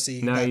male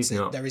fantasy. No, That's he's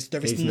not. There is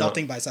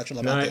nothing bisexual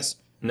about this.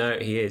 No,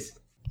 he is.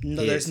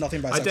 No, there's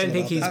nothing bisexual. I don't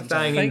think he's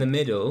bang in the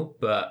middle,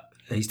 but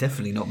he's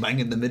definitely not bang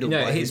in the middle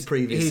by his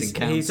previous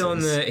encounters.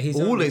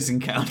 His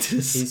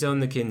encounters. He's on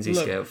the Kinsey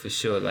scale for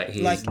sure. Like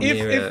he's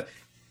near.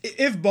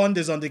 If Bond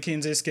is on the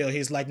Kinsey scale,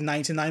 he's like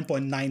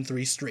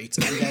 99.93 straight,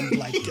 and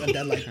then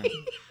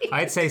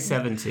I'd say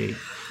 70.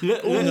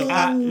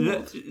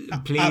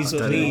 Please.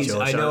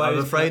 Josh, I'm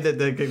afraid that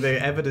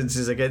the evidence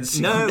is against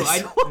you.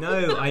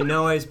 I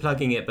know I was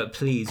plugging it, but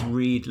please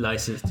read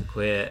License to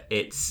Queer.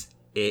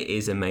 It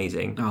is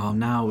amazing. Oh,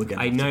 now we're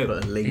going to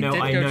put a link. He did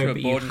go to a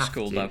but boarding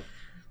school, though.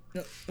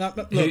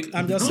 Look,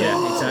 I'm just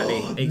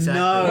saying. Yeah, exactly.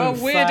 No, well,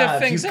 weirder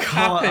things have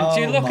happened.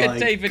 You look at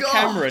David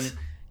Cameron,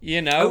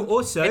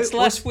 it's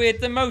less weird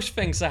than most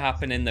things that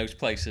happen in those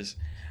places.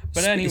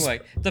 But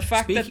anyway, the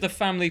fact that the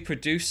family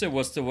producer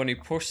was the one who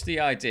pushed the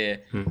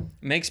idea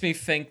makes me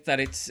think that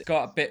it's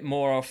got a bit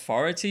more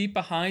authority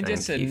behind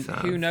it, and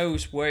who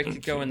knows where it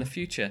could go in the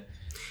future.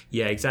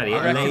 Yeah, exactly.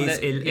 I reckon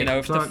that,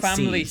 if the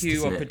family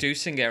who are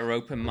producing it are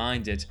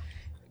open-minded,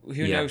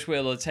 who knows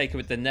where they'll take it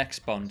with the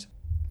next Bond.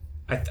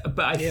 I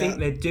think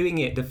they're doing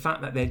it. The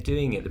fact that they're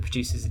doing it, the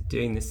producers are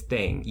doing this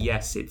thing.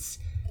 Yes,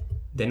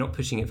 they're not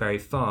pushing it very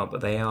far,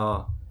 but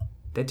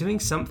they're doing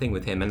something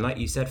with him. And like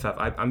you said,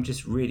 Fav, I'm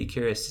just really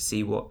curious to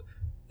see what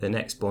the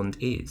next Bond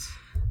is.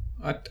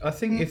 I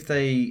think if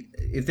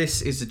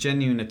this is a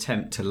genuine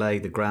attempt to lay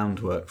the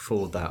groundwork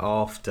for that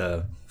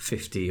after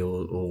 50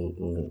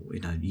 or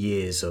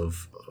years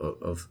of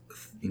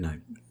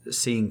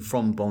seeing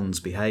from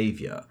Bond's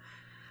behaviour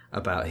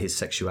about his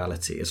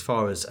sexuality, as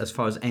far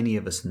as any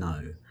of us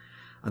know,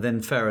 then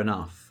fair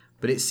enough.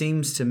 But it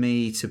seems to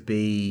me to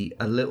be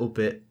a little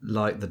bit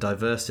like the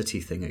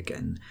diversity thing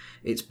again.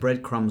 It's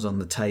breadcrumbs on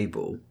the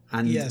table.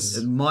 And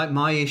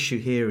my issue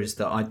here is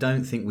that I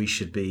don't think we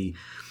should be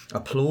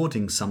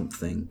applauding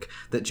something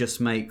that just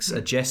makes a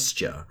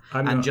gesture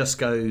just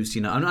goes,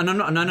 no,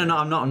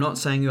 I'm not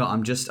saying you are. I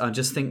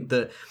just think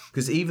that,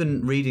 because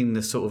even reading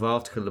the sort of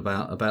article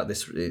about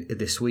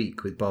this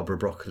week with Barbara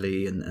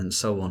Broccoli and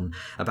so on,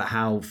 about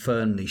how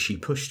firmly she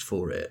pushed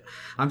for it,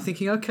 I'm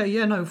thinking, okay,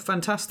 yeah, no,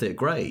 fantastic,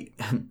 great.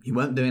 You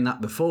weren't doing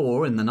that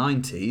before in the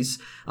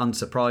 90s,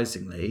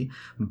 unsurprisingly,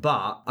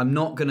 but I'm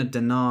not going to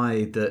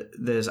deny that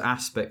there's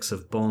aspects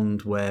of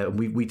Bond where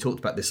we talked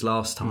about this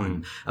last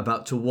time,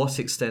 about to what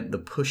extent the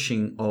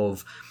pushing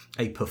of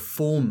a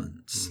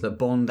performance, that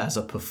Bond as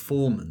a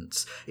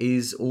performance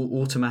is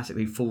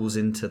automatically falls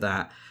into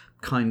that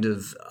kind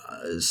of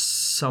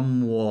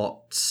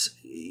somewhat,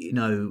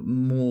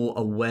 more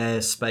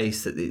aware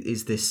space. That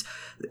is this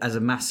as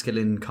a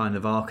masculine kind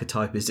of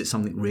archetype? Is it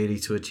something really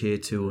to adhere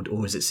to,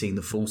 or is it seeing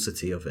the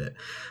falsity of it,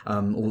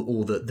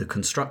 or the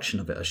construction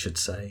of it, I should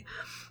say?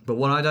 But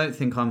what I don't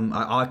think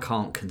I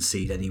can't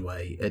concede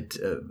anyway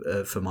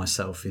for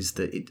myself is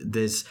that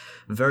there's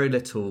very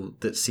little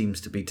that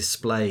seems to be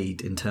displayed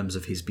in terms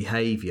of his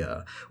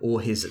behaviour or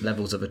his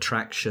levels of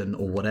attraction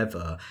or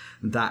whatever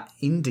that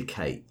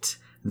indicate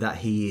that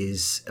he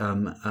is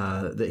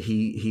that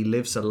he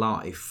lives a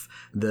life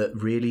that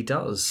really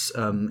does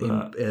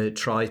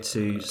try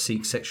to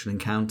seek sexual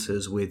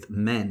encounters with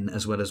men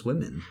as well as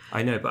women.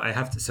 I know, but I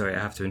have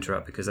to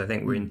interrupt because I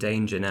think we're in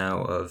danger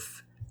now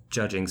of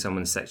judging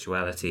someone's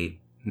sexuality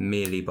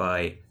merely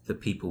by the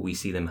people we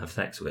see them have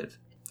sex with.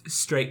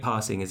 Straight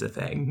passing is a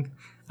thing.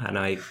 And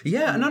I'm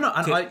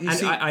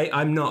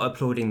not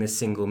applauding this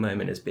single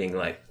moment as being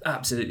like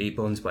absolutely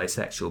Bond's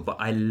bisexual, but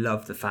I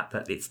love the fact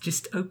that it's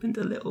just opened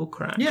a little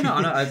crack. Yeah,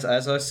 no,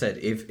 as I said,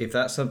 if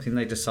that's something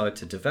they decide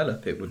to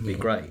develop, it would be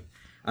great.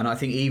 And I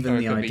think even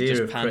the idea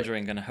just of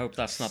pandering, and I hope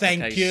that's not the case.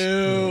 Thank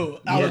you.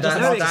 I was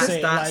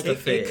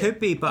It could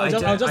be, but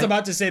I was just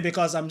about to say,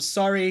 because I'm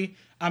sorry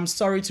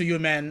to you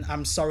men,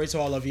 I'm sorry to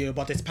all of you,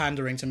 but it's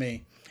pandering to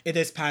me. It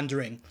is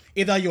pandering.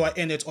 Either you are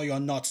in it or you're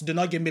not. Do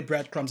not give me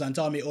breadcrumbs and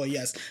tell me, oh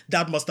yes,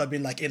 that must have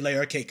been like a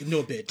layer cake.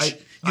 No,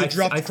 bitch. You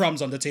dropped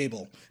crumbs on the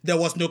table. There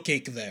was no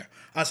cake there.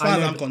 As far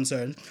as I'm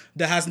concerned,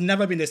 there has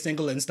never been a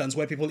single instance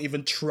where people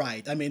even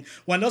tried. I mean,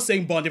 we're not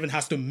saying Bond even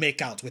has to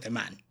make out with a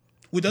man.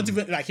 We don't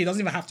even, he doesn't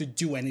even have to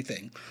do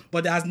anything.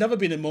 But there has never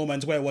been a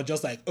moment where we're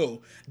just like,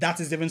 oh, that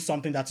is even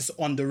something that is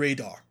on the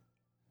radar.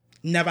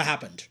 Never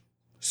happened.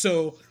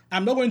 So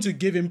I'm not going to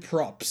give him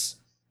props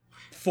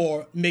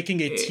for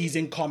making a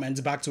teasing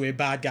comment back to a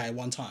bad guy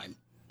one time.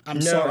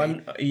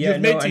 Sorry.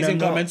 You've made teasing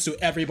comments to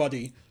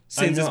everybody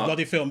since this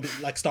bloody film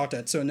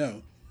started, so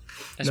no.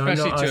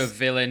 Especially to a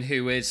villain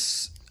who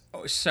is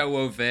so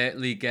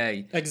overtly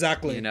gay.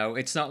 Exactly. You know,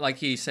 it's not like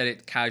he said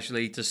it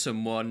casually to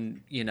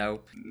someone, you know.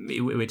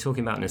 We're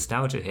talking about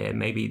nostalgia here.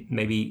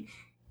 Maybe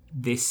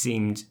this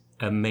seemed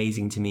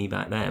amazing to me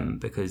back then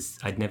because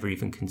I'd never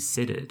even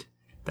considered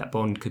that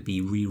Bond could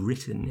be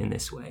rewritten in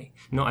this way.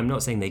 I'm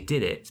not saying they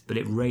did it, but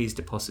it raised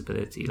a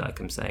possibility, like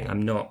I'm saying.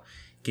 I'm not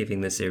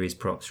giving the series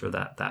props for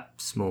that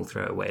small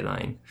throwaway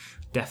line.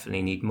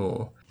 Definitely need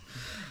more.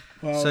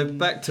 So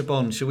back to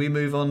Bond. Shall we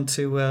move on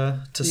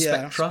to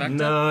Spectre?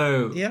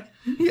 No. Yeah.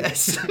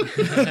 Yes.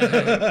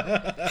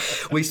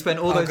 We spent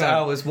all those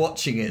hours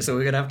watching it, so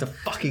we're going to have to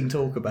fucking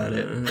talk about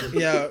it.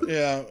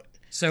 Yeah.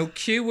 So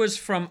Q was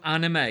from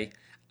anime,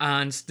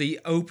 and the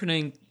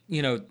opening,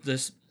 you know,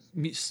 the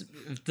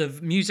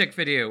music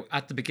video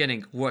at the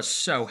beginning was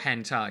so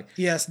hentai.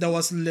 Yes, there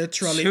was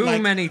literally too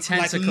many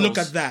tentacles. Look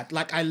at that!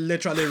 I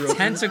literally wrote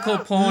tentacle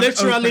porn.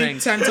 Literally opening.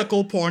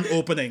 Tentacle porn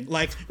opening.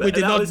 We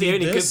did that not was the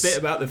only this. good bit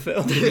about the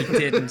film. We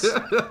didn't.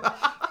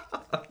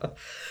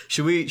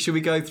 Should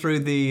we go through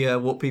the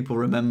what people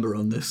remember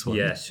on this one?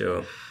 Yeah,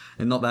 sure.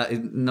 And not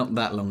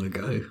that long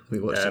ago we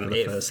watched it for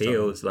the first time. It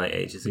feels like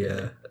ages ago.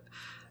 Yeah.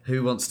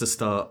 Who wants to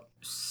start?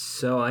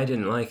 So I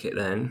didn't like it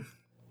then,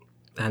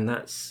 and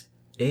that's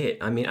it.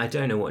 I mean, I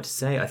don't know what to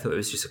say. I thought it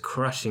was just a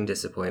crushing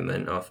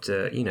disappointment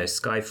after,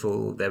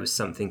 Skyfall. There was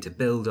something to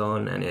build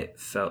on, and it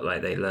felt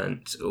like they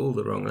learnt all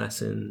the wrong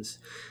lessons.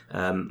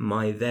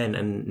 My then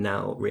and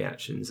now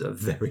reactions are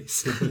very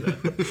similar.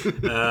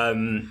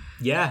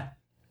 Yeah,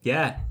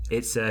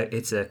 it's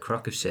a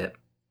crock of shit.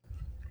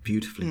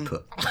 Beautifully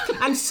put.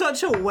 And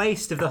such a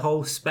waste of the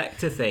whole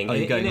Spectre thing. Are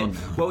you going on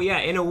now? Well, yeah,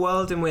 in a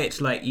world in which,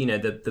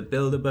 the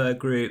Bilderberg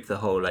group, the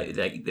whole,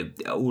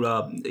 all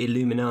our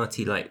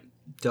Illuminati,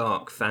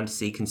 dark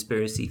fantasy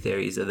conspiracy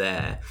theories are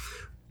there.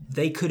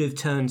 They could have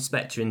turned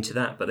Spectre into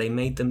that, but they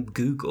made them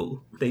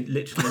Google. They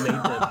literally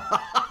made them,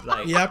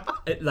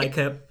 like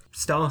a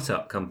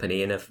startup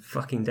company in a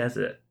fucking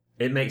desert.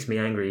 It makes me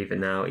angry even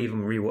now.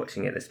 Even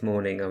rewatching it this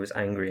morning, I was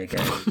angry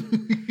again.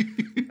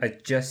 I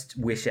just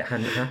wish it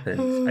hadn't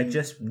happened. I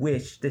just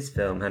wish this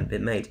film hadn't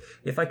been made.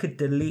 If I could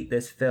delete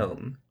this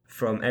film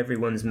from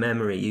everyone's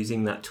memory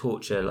using that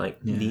torture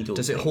needle.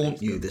 Does it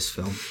haunt you, this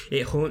film?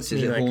 It haunts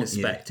me like a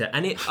spectre.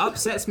 And it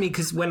upsets me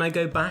because when I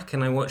go back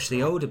and I watch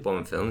the older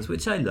Bond films,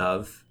 which I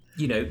love,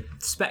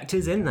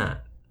 Spectre's in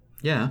that.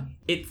 Yeah.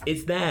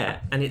 It's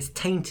there and it's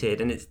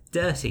tainted and it's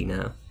dirty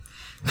now.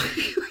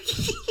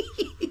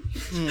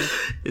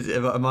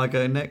 Am I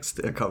going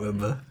next? I can't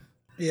remember.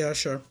 Yeah,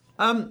 sure.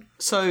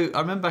 So I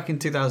remember back in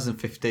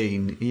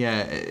 2015,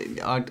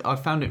 I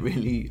found it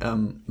really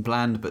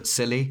bland but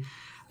silly.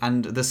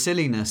 And the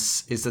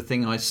silliness is the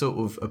thing I sort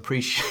of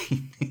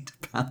appreciated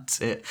about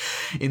it,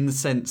 in the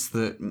sense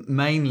that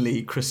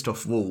mainly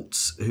Christoph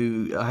Waltz,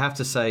 who I have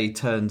to say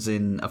turns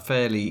in a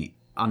fairly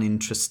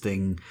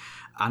uninteresting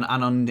and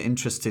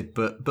uninterested,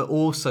 but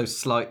also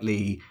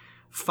slightly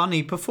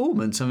funny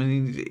performance. I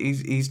mean,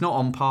 he's not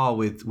on par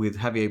with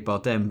Javier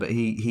Bardem, but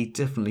he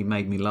definitely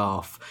made me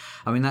laugh.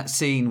 I mean, that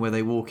scene where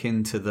they walk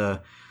into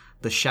the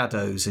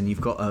shadows and you've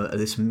got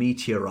this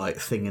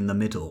meteorite thing in the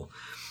middle.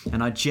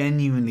 And I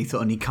genuinely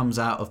thought, and he comes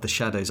out of the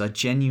shadows, I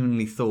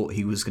genuinely thought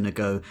he was going to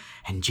go,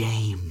 and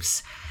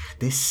James,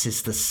 this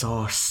is the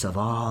source of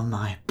all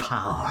my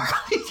power.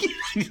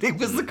 It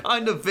was the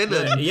kind of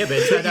villain. Yeah, but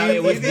it turned out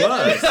it was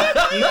worse.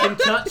 You can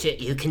touch it.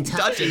 You can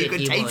touch it. You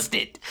can taste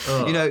it.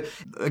 Oh.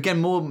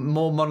 Again, more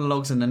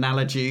monologues and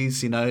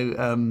analogies,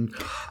 and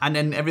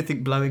then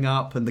everything blowing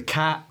up and the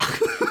cat.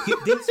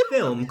 This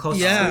film cost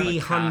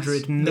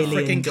 $300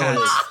 million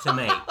to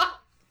make.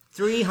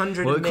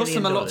 $300 Well, it cost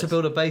them a lot to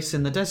build a base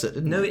in the desert,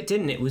 didn't it? No, it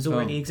didn't. It was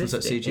already Was that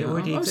existing. CGI? It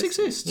already It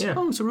exists. Yeah.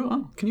 Oh, it's a real.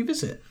 Oh, can you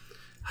visit?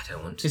 I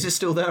don't want to. Is it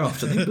still there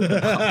after they blew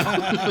it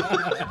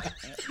up?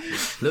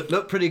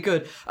 Look pretty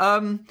good.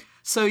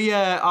 So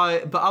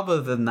yeah, but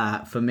other than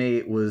that, for me,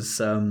 it was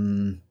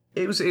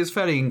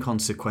fairly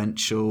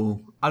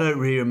inconsequential. I don't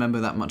really remember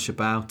that much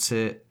about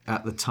it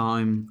at the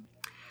time.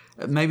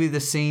 Maybe the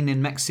scene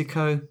in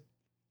Mexico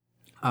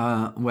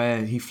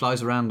where he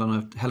flies around on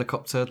a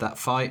helicopter. That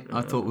fight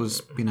I thought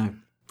was,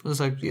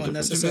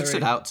 it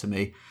stood out to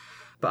me.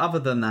 But other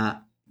than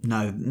that,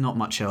 no, not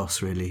much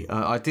else really.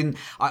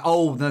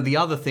 The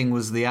other thing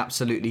was the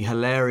absolutely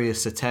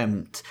hilarious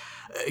attempt,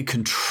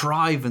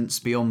 contrivance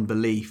beyond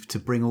belief, to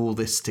bring all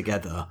this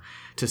together,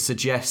 to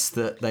suggest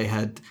that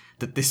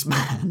that this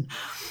man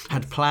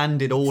had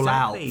planned it all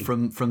out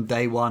from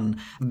day one.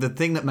 The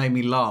thing that made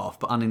me laugh,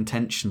 but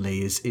unintentionally,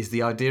 is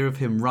the idea of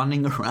him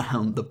running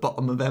around the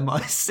bottom of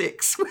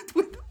MI6 with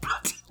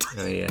bloody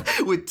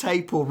with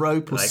tape or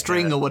rope or like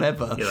string or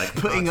whatever,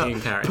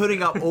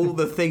 putting up all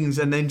the things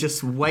and then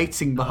just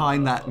waiting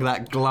behind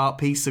that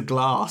piece of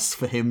glass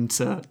for him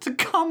to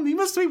come. He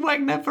must have been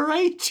waiting there for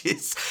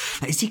ages.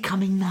 Is he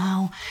coming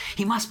now?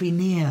 He must be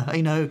near.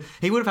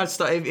 He would have had to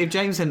start, if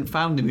James hadn't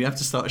found him, he'd have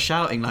to start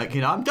shouting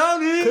I'm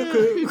down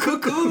here,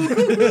 cuckoo.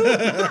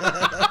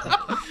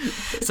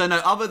 So no,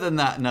 other than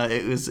that, no,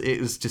 it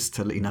was just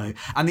to let you know.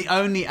 And the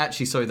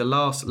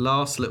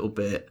last little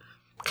bit,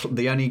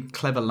 the only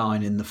clever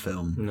line in the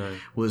film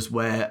was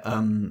where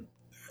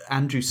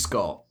Andrew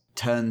Scott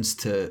turns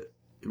to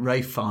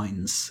Ray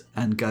Fiennes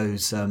and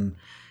goes, now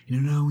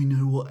we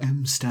know what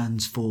M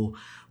stands for,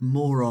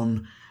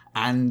 moron.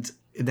 And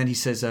then he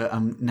says,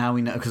 now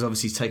we know, because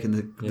obviously he's taken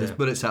the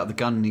bullets out of the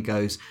gun, and he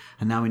goes,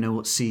 and now we know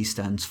what C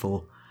stands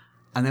for.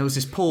 And there was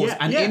this pause,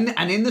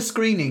 in the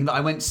screening that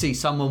I went to see,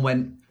 someone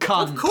went,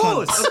 cunt. Of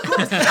course.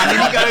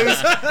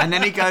 and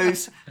then he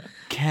goes,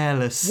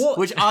 careless,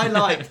 which I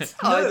liked.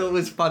 I thought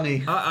was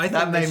funny. I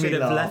think they should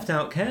have left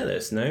out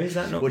careless. No, is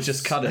that not? Well,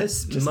 just cut it.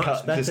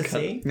 Much better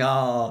scene.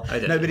 No,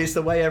 but it's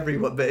the way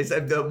everyone. But it's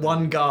the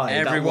one guy.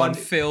 Everyone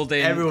filled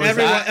in. Everyone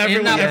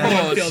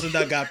filled in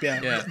that gap.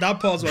 Yeah. That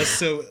pause was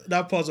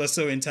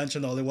so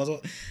intentional. It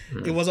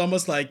was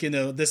almost like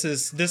this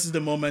is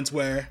the moment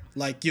where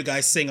like you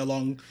guys sing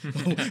along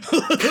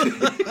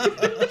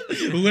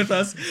with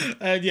us.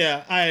 And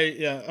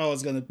I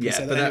was gonna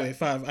say that anyway.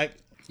 Five.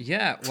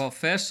 Yeah, well,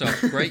 first off,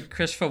 great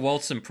Christopher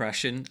Waltz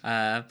impression.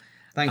 Thank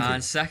you.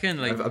 And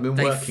secondly,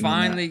 they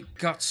finally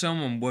got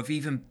someone with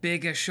even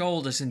bigger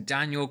shoulders than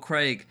Daniel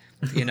Craig.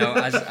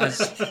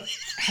 As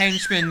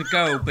henchmen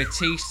go,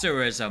 Batista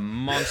is a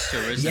monster,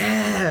 isn't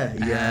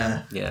he?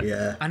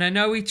 Yeah. And I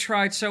know he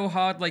tried so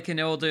hard, like in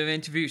all the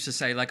interviews, to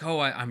say like,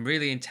 I'm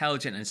really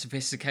intelligent and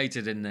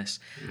sophisticated in this.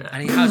 No.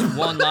 And he has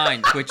one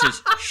line, which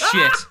is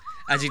shit,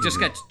 as he just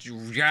gets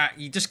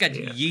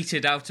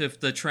yeeted out of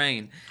the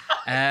train.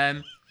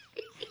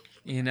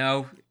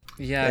 Anyway,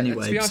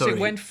 to be honest, sorry. It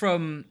went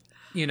from,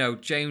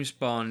 James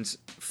Bond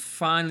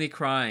finally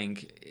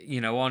crying,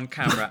 on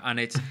camera, and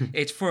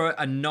it's for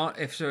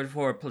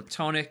a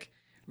platonic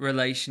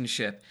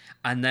relationship,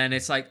 and then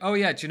it's like, do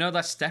you know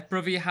that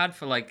stepbrother you had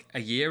for like a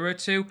year or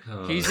two?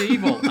 He's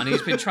evil, and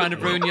he's been trying to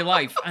ruin your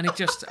life, and it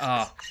just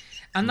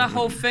and that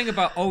whole thing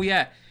about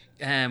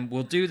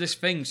we'll do this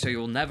thing so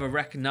you'll never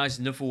recognize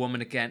another woman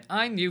again.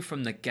 I knew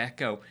from the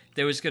get-go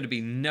there was going to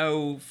be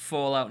no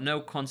fallout, no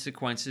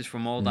consequences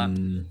from all that.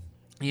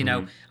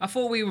 I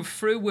thought we were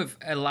through with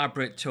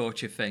elaborate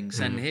torture things,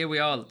 and here we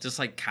are just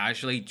like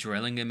casually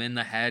drilling him in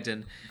the head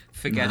and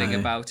forgetting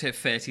about it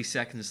 30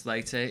 seconds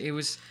later. It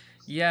was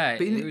a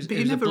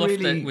bluff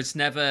that was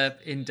never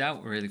in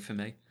doubt, really, for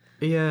me.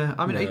 Yeah,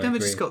 I mean, I never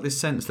just got this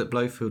sense that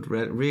Blofeld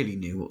really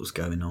knew what was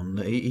going on.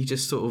 He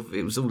just sort of,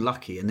 it was all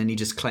lucky, and then he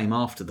just claimed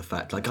after the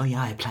fact, like,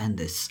 I planned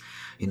this,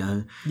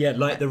 Yeah,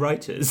 like the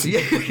writers.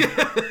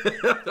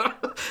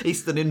 He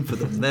stood in for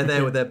them. They're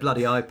there with their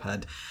bloody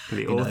iPad.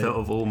 The author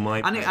of all my...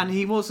 And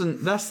he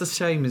wasn't... That's the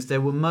shame, is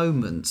there were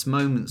moments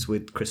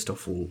with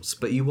Christoph Waltz,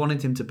 but you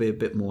wanted him to be a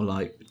bit more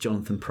like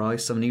Jonathan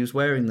Pryce. I mean, he was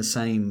wearing the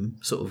same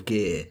sort of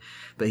gear,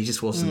 but he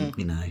just wasn't,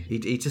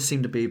 he just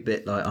seemed to be a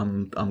bit like,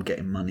 I'm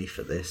getting money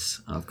for this.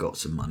 I've got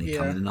some money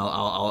coming, and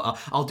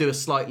I'll do a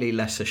slightly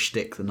lesser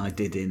shtick than I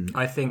did in...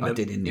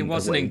 It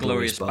wasn't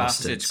Inglourious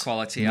Basterds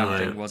quality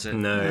acting, was it?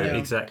 No,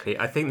 exactly.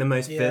 I think the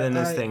most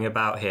villainous thing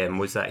about him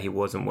was that he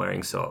wasn't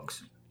wearing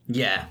socks.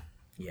 Yeah.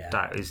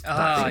 How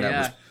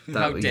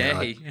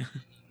dare he?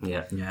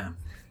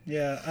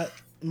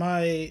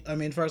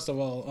 First of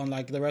all,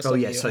 unlike the rest of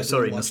you,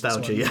 sorry,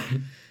 nostalgia.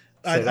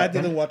 I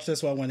didn't watch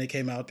this one when it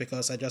came out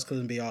because I just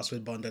couldn't be arsed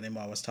with Bond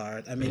anymore. I was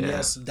tired. I mean,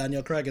 yes,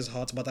 Daniel Craig is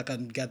hot, but I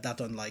can get that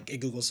on like a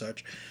Google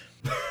search.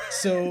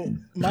 So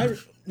my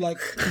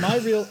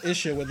real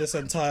issue with this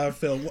entire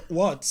film,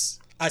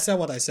 I said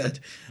what I said.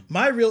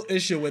 My real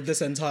issue with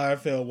this entire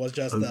film was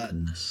just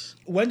Openness.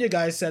 that when you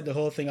guys said the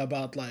whole thing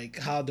about like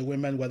how the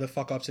women were the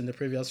fuck ups in the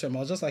previous film,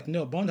 I was just like,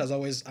 no, Bond has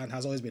always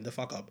been the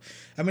fuck up.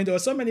 I mean, there were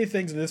so many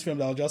things in this film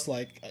that were just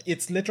like,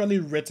 it's literally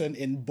written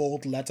in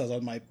bold letters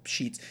on my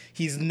sheet.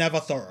 He's never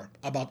thorough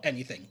about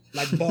anything.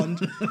 Like Bond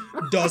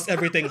does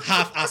everything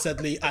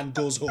half-assedly and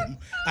goes home,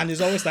 and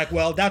he's always like,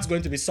 well, that's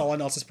going to be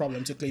someone else's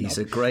problem to clean up. He's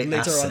a great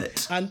later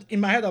asset. on. And in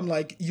my head, I'm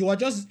like, you are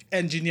just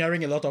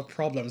engineering a lot of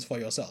problems for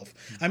yourself.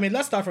 I mean,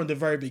 let's start from the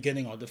very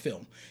beginning of the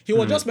film. He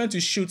was just meant to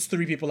shoot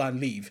 3 people and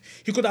leave.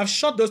 He could have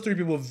shot those 3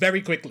 people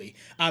very quickly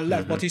and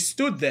left, but he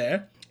stood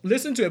there,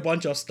 listened to a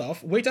bunch of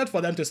stuff, waited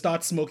for them to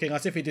start smoking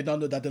as if he did not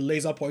know that the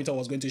laser pointer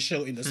was going to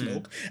show in the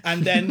smoke,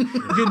 and then,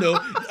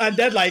 and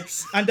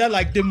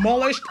then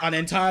demolished an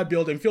entire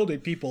building filled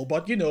with people.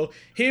 But,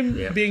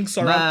 him being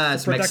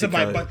surrounded, protected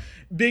Mexico. by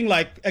being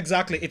like,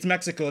 exactly, it's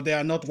Mexico, they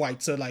are not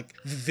white, so like,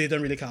 they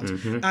don't really count.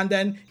 And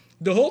then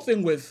the whole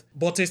thing with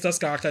Bautista's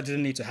character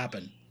didn't need to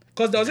happen.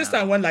 Because there was this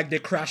time when like they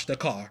crashed the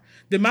car.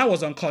 The man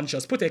was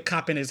unconscious, put a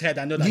cap in his head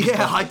and know that he's Yeah,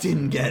 gone. I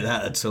didn't get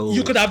that at all.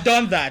 You could have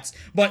done that,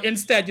 but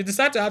instead you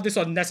decide to have this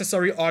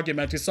unnecessary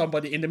argument with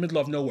somebody in the middle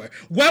of nowhere.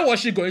 Where was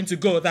she going to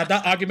go that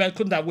argument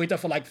couldn't have waited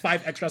for like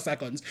 5 extra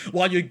seconds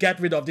while you get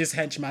rid of this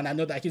henchman and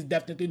know that he's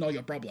definitely not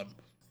your problem?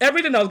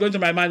 Everything that was going to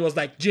my mind was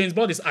like, James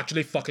Bond is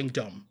actually fucking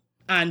dumb.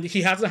 And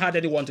he hasn't had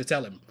anyone to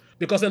tell him.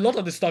 Because a lot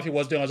of the stuff he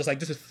was doing, I was just like,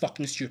 this is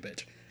fucking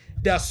stupid.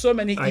 There are so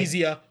many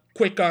easier,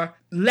 quicker,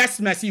 less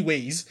messy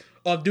ways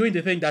of doing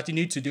the thing that you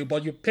need to do,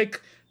 but you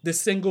pick the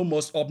single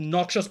most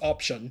obnoxious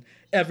option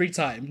every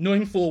time,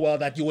 knowing full well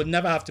that you would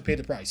never have to pay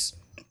the price.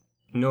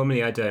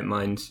 Normally, I don't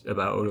mind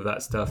about all of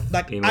that stuff.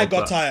 Like, Emo, I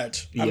got but- tired.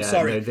 I'm Yeah,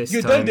 sorry. no, this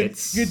you time don't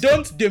it's- you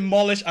don't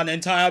demolish an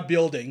entire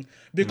building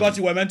because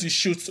you were meant to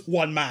shoot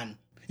one man.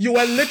 You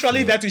were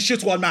literally there to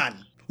shoot one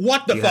man.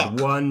 What the You fuck? had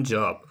one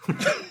job.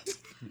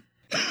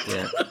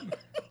 Yeah.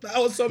 I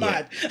was so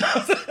mad.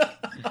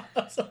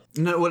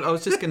 No, well, I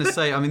was just going to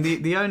say, I mean,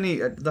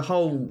 the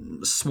whole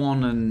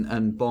Swan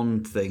and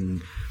Bond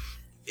thing,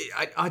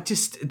 I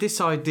just, this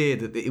idea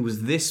that it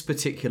was this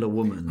particular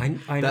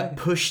woman I that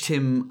know. pushed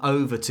him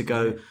over to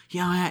go,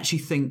 yeah, I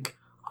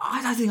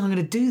don't think I'm going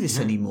to do this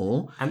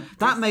anymore. And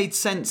that made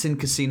sense in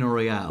Casino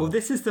Royale. Well,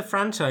 this is the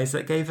franchise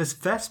that gave us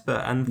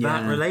Vesper and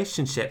that Yeah.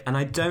 relationship, and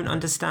I don't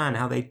understand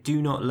how they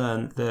do not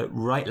learn the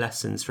right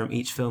lessons from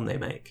each film they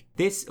make.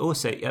 This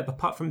also,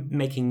 apart from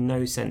making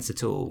no sense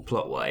at all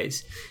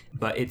plot-wise,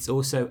 but it's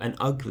also an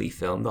ugly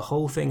film. The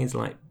whole thing is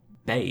like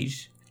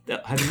beige.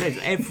 I don't know,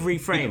 every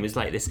frame is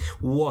like this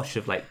wash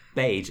of like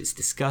beige. It's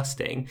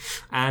disgusting,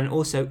 and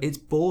also it's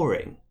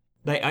boring.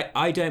 Like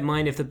I don't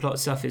mind if the plot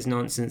stuff is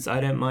nonsense. I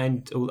don't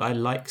mind. I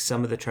like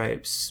some of the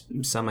tropes,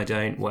 some I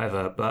don't.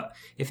 Whatever. But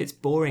if it's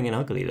boring and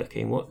ugly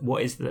looking,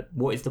 what is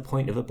the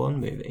point of a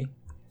Bond movie?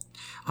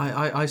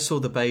 I saw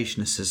the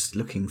beigeness as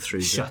looking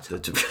through. Shut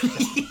up.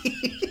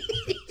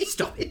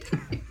 Stop it.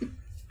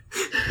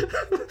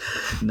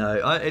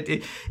 No,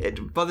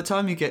 by the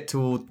time you get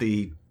toward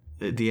the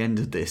end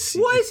of this,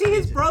 Why is he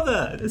his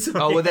brother?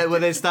 oh well,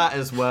 there's that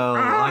as well.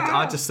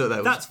 I just thought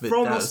that That's was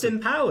from that was Austin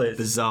Powers.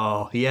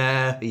 bizarre.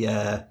 Yeah.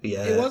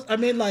 It was, I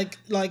mean, like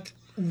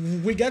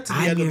we get to the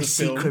I'm end of your the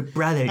film, secret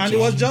brother, and it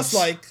was James. just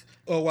like,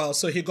 oh well,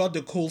 so he got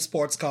the cool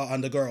sports car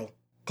and the girl.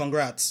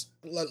 Congrats.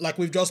 Like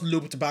we've just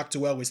looped back to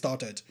where we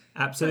started.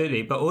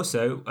 Absolutely, but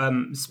also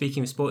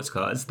speaking of sports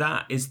cars,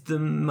 that is the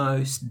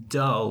most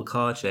dull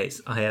car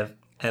chase I have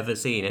ever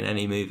seen in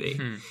any movie.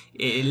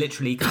 It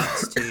literally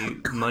cuts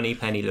to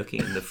Moneypenny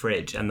looking in the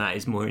fridge, and that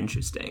is more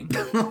interesting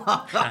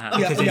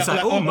because it's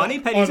like, oh,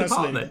 Moneypenny's honestly.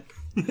 apartment.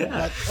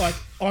 Like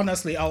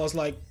honestly, I was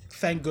like,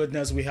 thank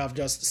goodness we have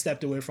just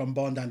stepped away from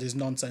Bond and his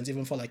nonsense,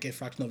 even for like a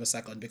fraction of a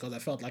second, because I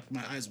felt like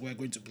my eyes were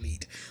going to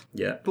bleed.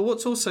 Yeah, But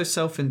what's also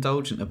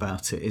self-indulgent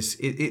about it is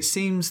it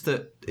seems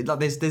that like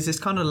there's this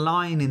kind of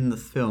line in the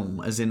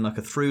film, as in like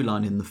a through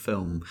line in the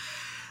film,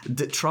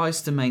 that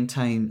tries to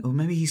maintain, or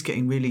maybe he's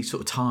getting really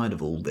sort of tired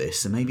of all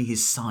this, and maybe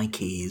his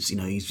psyche is,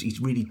 he's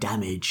really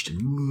damaged,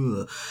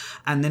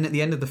 and then at the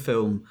end of the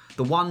film,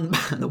 the one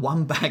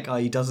bad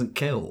guy he doesn't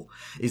kill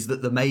is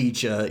that the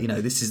major,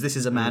 this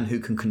is a man who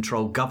can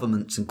control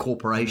governments and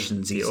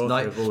corporations. He's author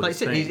like of all I his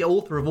said, pain. he's the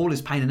author of all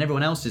his pain and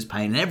everyone else's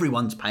pain and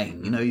everyone's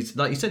pain. He's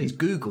like you said, he's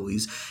Google.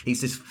 He's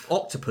this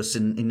octopus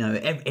in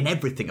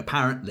everything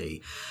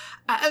apparently.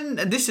 And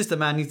this is the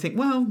man you think,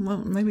 well,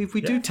 maybe if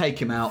we do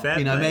take him out, Fair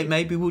play.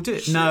 maybe we'll do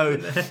it. No,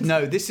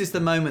 this is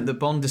the moment that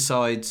Bond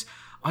decides,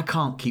 I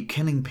can't keep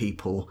killing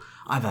people.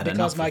 I've had enough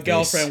Because my of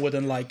girlfriend this.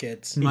 wouldn't like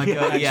it. My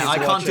girl, And yeah, she's I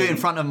can't do it in watching.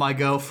 front of my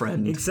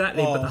girlfriend.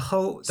 exactly. but the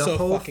whole so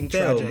whole fucking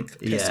film, tragic.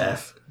 Piss Yeah.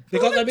 off.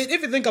 Because I mean,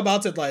 if you think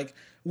about it, like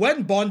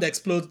when Bond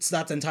explodes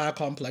that entire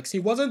complex, he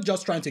wasn't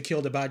just trying to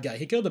kill the bad guy.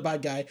 He killed the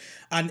bad guy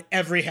and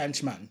every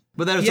henchman.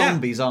 But they're Yeah.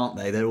 zombies, aren't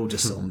they? They're all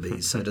just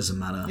zombies, so it doesn't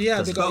matter. Yeah,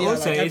 Doesn't- because But yeah,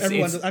 also like, it's-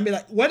 everyone. it's- I mean,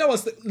 like when I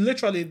was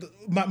literally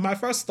my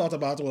first thought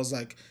about it was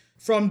like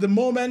from the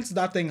moment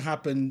that thing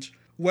happened,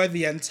 where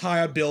the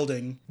entire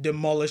building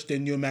demolished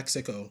in New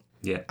Mexico.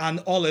 Yeah. And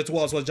all it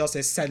was just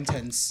a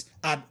sentence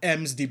at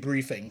M's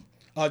debriefing.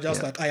 I was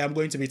just like, I am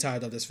going to be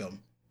tired of this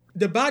film.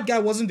 The bad guy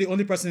wasn't the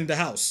only person in the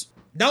house.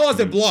 That was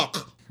the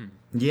block.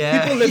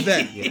 Yeah. People live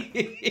there.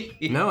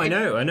 No, I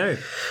know.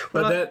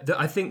 But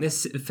I think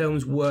this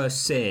film's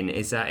worst sin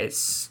is that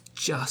it's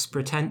just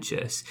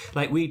pretentious.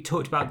 Like, we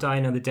talked about Die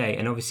Another Day,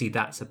 and obviously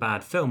that's a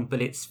bad film,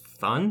 but it's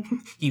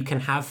fun. You can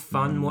have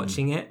fun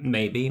watching it,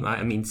 maybe.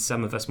 I mean,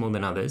 some of us more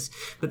than others.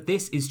 But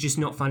this is just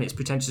not fun. It's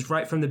pretentious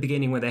right from the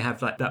beginning, where they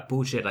have like that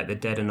bullshit, like the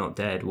dead are not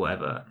dead,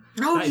 whatever.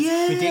 Oh, That is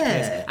yeah.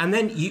 ridiculous. And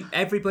then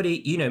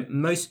everybody,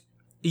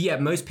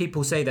 most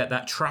people say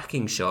that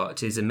tracking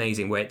shot is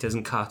amazing, where it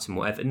doesn't cut and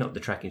whatever. Not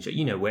the tracking shot,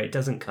 where it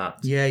doesn't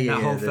cut.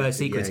 That whole first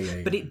sequence.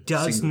 But it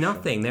does Single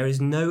nothing. shot. There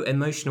is no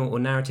emotional or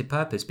narrative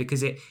purpose,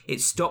 because it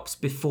stops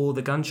before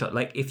the gunshot.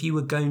 Like, if you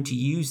were going to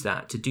use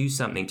that to do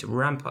something to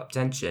ramp up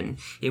tension,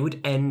 it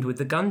would end with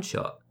the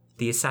gunshot,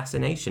 the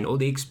assassination, or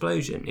the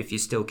explosion, if you're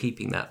still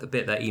keeping that, the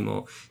bit that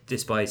Emor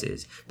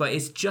despises. But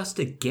it's just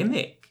a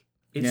gimmick.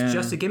 It's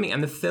just a gimmick,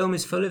 and the film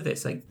is full of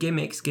this, like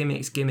gimmicks,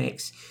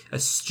 a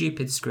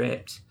stupid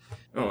script.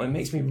 Oh, it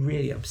makes me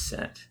really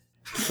upset.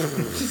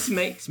 It just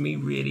makes me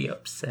really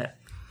upset.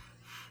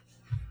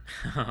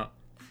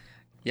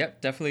 Yep,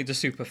 definitely the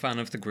super fan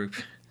of the group.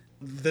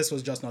 This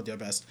was just not your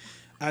best.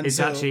 And It's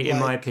so, actually, in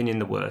my opinion,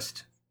 the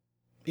worst.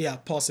 Yeah,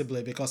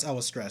 possibly, because I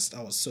was stressed.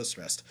 I was so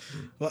stressed.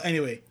 Well,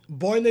 anyway,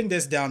 boiling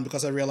this down,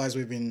 because I realize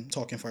we've been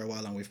talking for a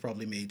while and we've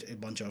probably made a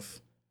bunch of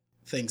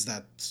things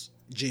that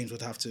James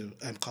would have to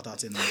cut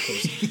out in our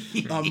post.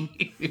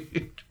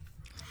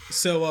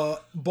 So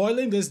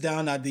boiling this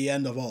down at the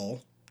end of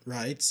all,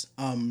 right?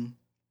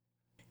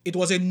 It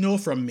was a no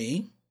from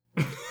me.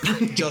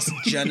 Just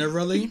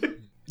generally.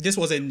 This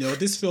was a no.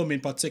 This film in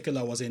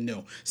particular was a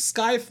no.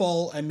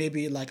 Skyfall, I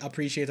maybe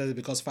appreciated it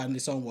because finally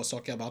someone was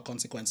talking about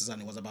consequences,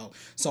 and it was about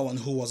someone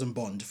who wasn't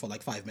Bond for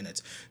 5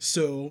 minutes.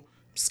 So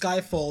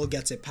Skyfall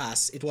gets a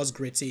pass. It was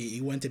gritty.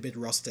 It went a bit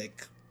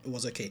rustic. It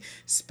was okay.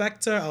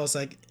 Spectre, I was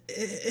like,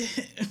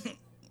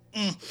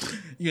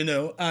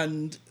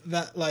 and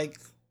that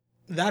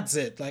that's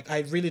it.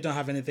 I really don't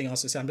have anything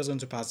else to say. I'm just going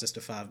to pass this to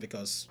 5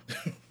 because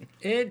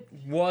It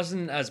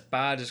wasn't as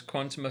bad as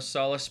Quantum of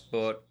Solace,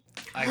 but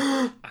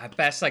at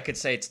best I could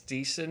say it's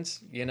decent,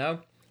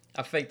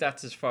 I think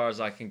that's as far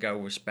as I can go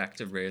with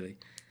Spectre, really.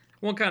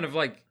 One kind of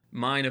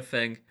minor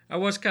thing, I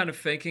was kind of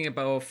thinking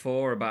about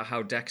 04, about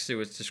how Dexter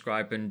was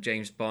describing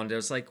James Bond. I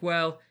was like,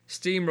 well,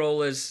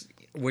 steamrollers,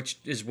 which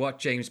is what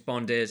James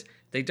Bond is,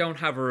 they don't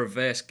have a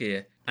reverse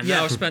gear. And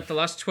now I've spent the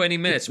last 20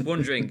 minutes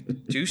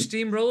wondering, do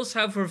steamrollers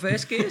have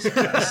reverse gears?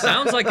 It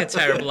sounds like a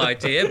terrible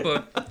idea,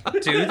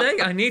 but do they?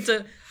 I need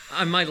to...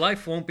 And my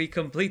life won't be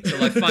complete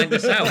till I find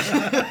this out.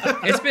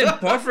 It's been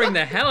bothering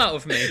the hell out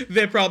of me.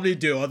 they probably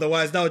do.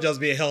 Otherwise, that would just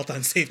be a health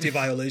and safety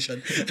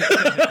violation.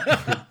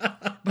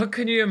 But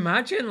can you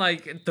imagine,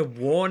 the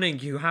warning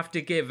you have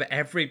to give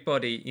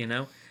everybody,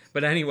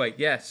 But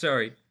anyway,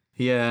 sorry.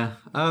 Yeah.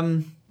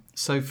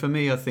 So for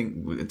me, I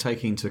think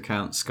taking into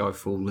account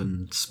Skyfall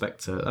and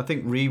Spectre, I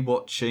think definitely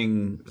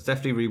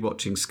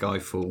rewatching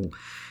Skyfall,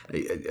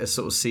 I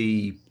sort of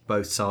see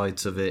both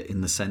sides of it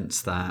in the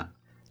sense that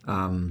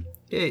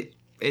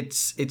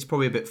it's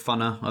probably a bit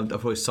funner.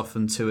 I've always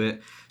softened to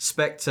it.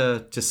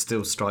 Spectre just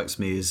still strikes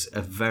me as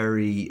a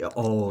very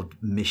odd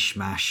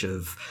mishmash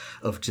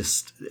of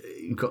just,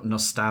 you've got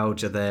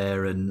nostalgia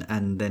there and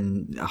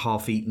then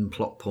half-eaten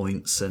plot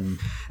points and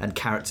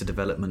character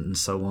development and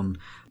so on.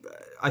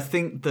 I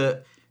think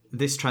that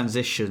this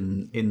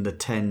transition in the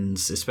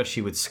 10s,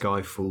 especially with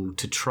Skyfall,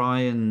 to try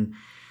and,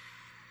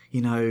 I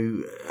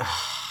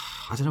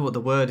don't know what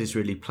the word is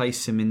really,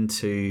 place him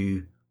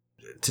into,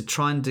 to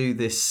try and do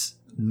this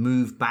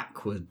move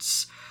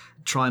backwards,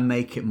 try and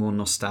make it more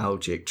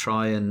nostalgic,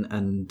 try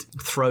and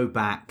throw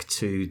back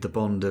to the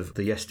Bond of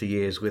the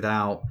yesteryears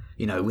without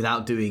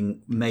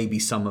doing maybe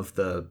some of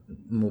the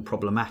more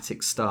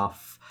problematic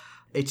stuff.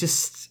 It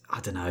just, I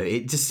don't know,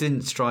 it just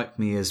didn't strike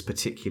me as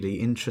particularly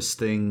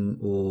interesting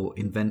or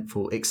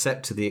inventful,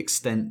 except to the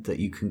extent that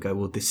you can go,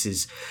 well, this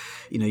is,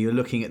 you're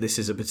looking at this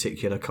as a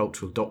particular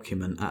cultural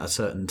document at a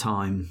certain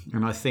time.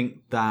 And I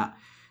think that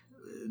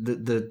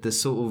the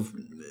sort of,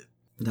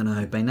 I don't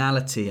know,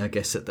 banality, I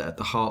guess, at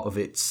the heart of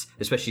its,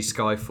 especially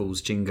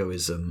Skyfall's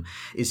jingoism,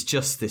 is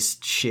just this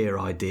sheer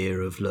idea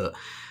of, look,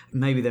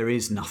 maybe there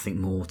is nothing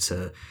more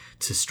to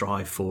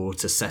strive for,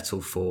 to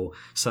settle for.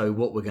 So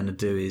what we're going to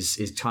do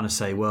is kind of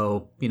say,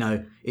 well,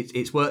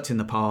 it's worked in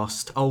the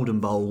past, old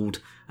and bold,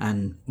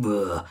 and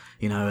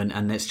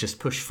and let's just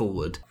push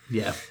forward.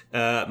 Yeah.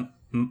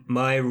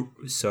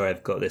 Sorry,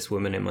 I've got this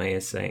woman in my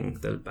ear saying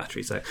the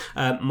battery's low.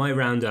 My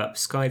roundup: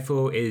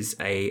 Skyfall is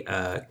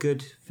a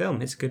good film.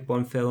 It's a good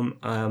Bond film.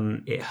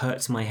 It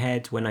hurts my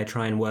head when I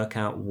try and work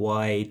out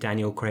why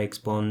Daniel Craig's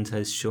Bond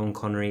has Sean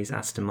Connery's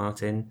Aston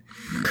Martin.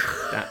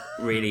 That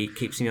really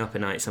keeps me up at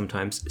night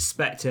sometimes.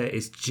 Spectre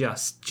is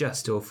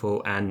just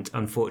awful, and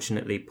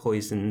unfortunately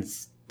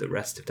poisons the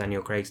rest of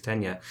Daniel Craig's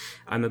tenure.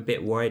 I'm a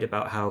bit worried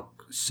about how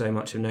so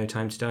much of No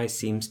Time to Die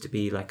seems to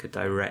be like a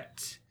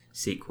direct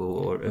sequel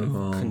or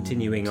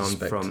continuing on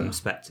from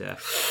Spectre.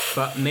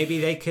 But maybe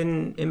they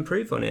can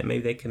improve on it.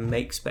 Maybe they can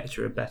make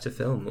Spectre a better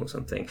film or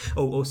something.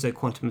 Oh, also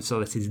Quantum of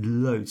Solace is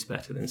loads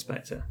better than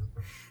Spectre.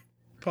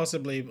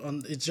 Possibly.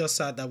 It's just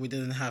sad that we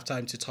didn't have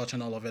time to touch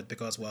on all of it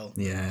because, well,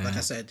 Yeah. like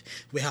I said,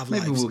 we have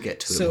Maybe lives. we'll get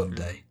to it one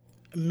day.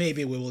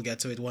 Maybe we will get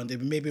to it one day.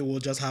 Maybe we'll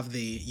just have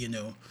the,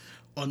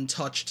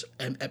 untouched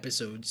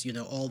episodes,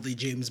 all the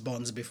James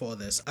Bonds before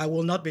this. I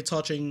will not be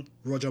touching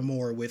Roger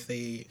Moore with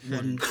a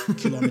 1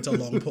 kilometer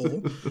long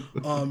pole.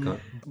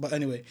 But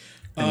anyway.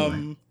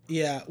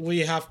 Yeah,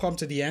 we have come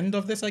to the end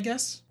of this, I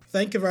guess.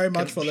 Thank you very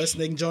much for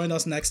listening. Join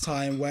us next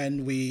time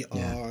when we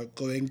are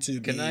going to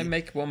be... Can I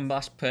make one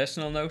last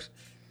personal note?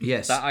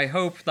 Yes. That I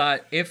hope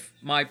that if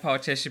my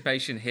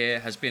participation here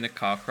has been a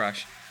car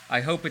crash,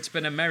 I hope it's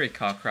been a merry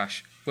car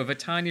crash with a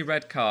tiny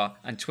red car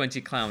and 20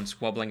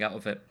 clowns wobbling out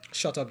of it.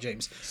 Shut up,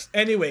 James.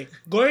 Anyway,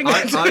 going on.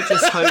 I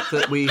just hope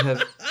that we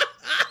have.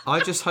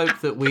 I just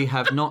hope that we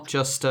have not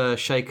just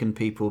shaken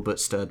people but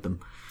stirred them.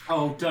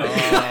 Oh, don't.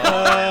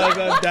 Oh,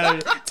 God damn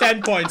it.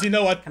 10 points. You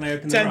know what? Can I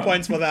open 10 the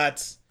points for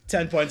that.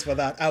 10 points for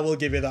that. I will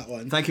give you that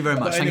one. Thank you very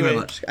much. But Thank you very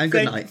much. And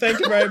good night. Thank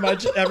you very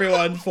much,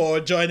 everyone, for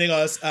joining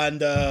us.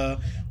 And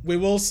we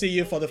will see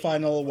you for the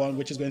final one,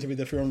 which is going to be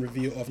the film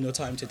review of No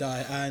Time to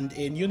Die. And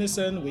in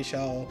unison, we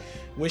shall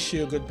wish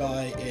you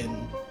goodbye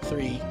in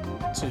 3,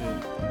 2,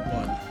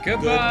 1.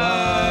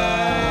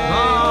 Goodbye.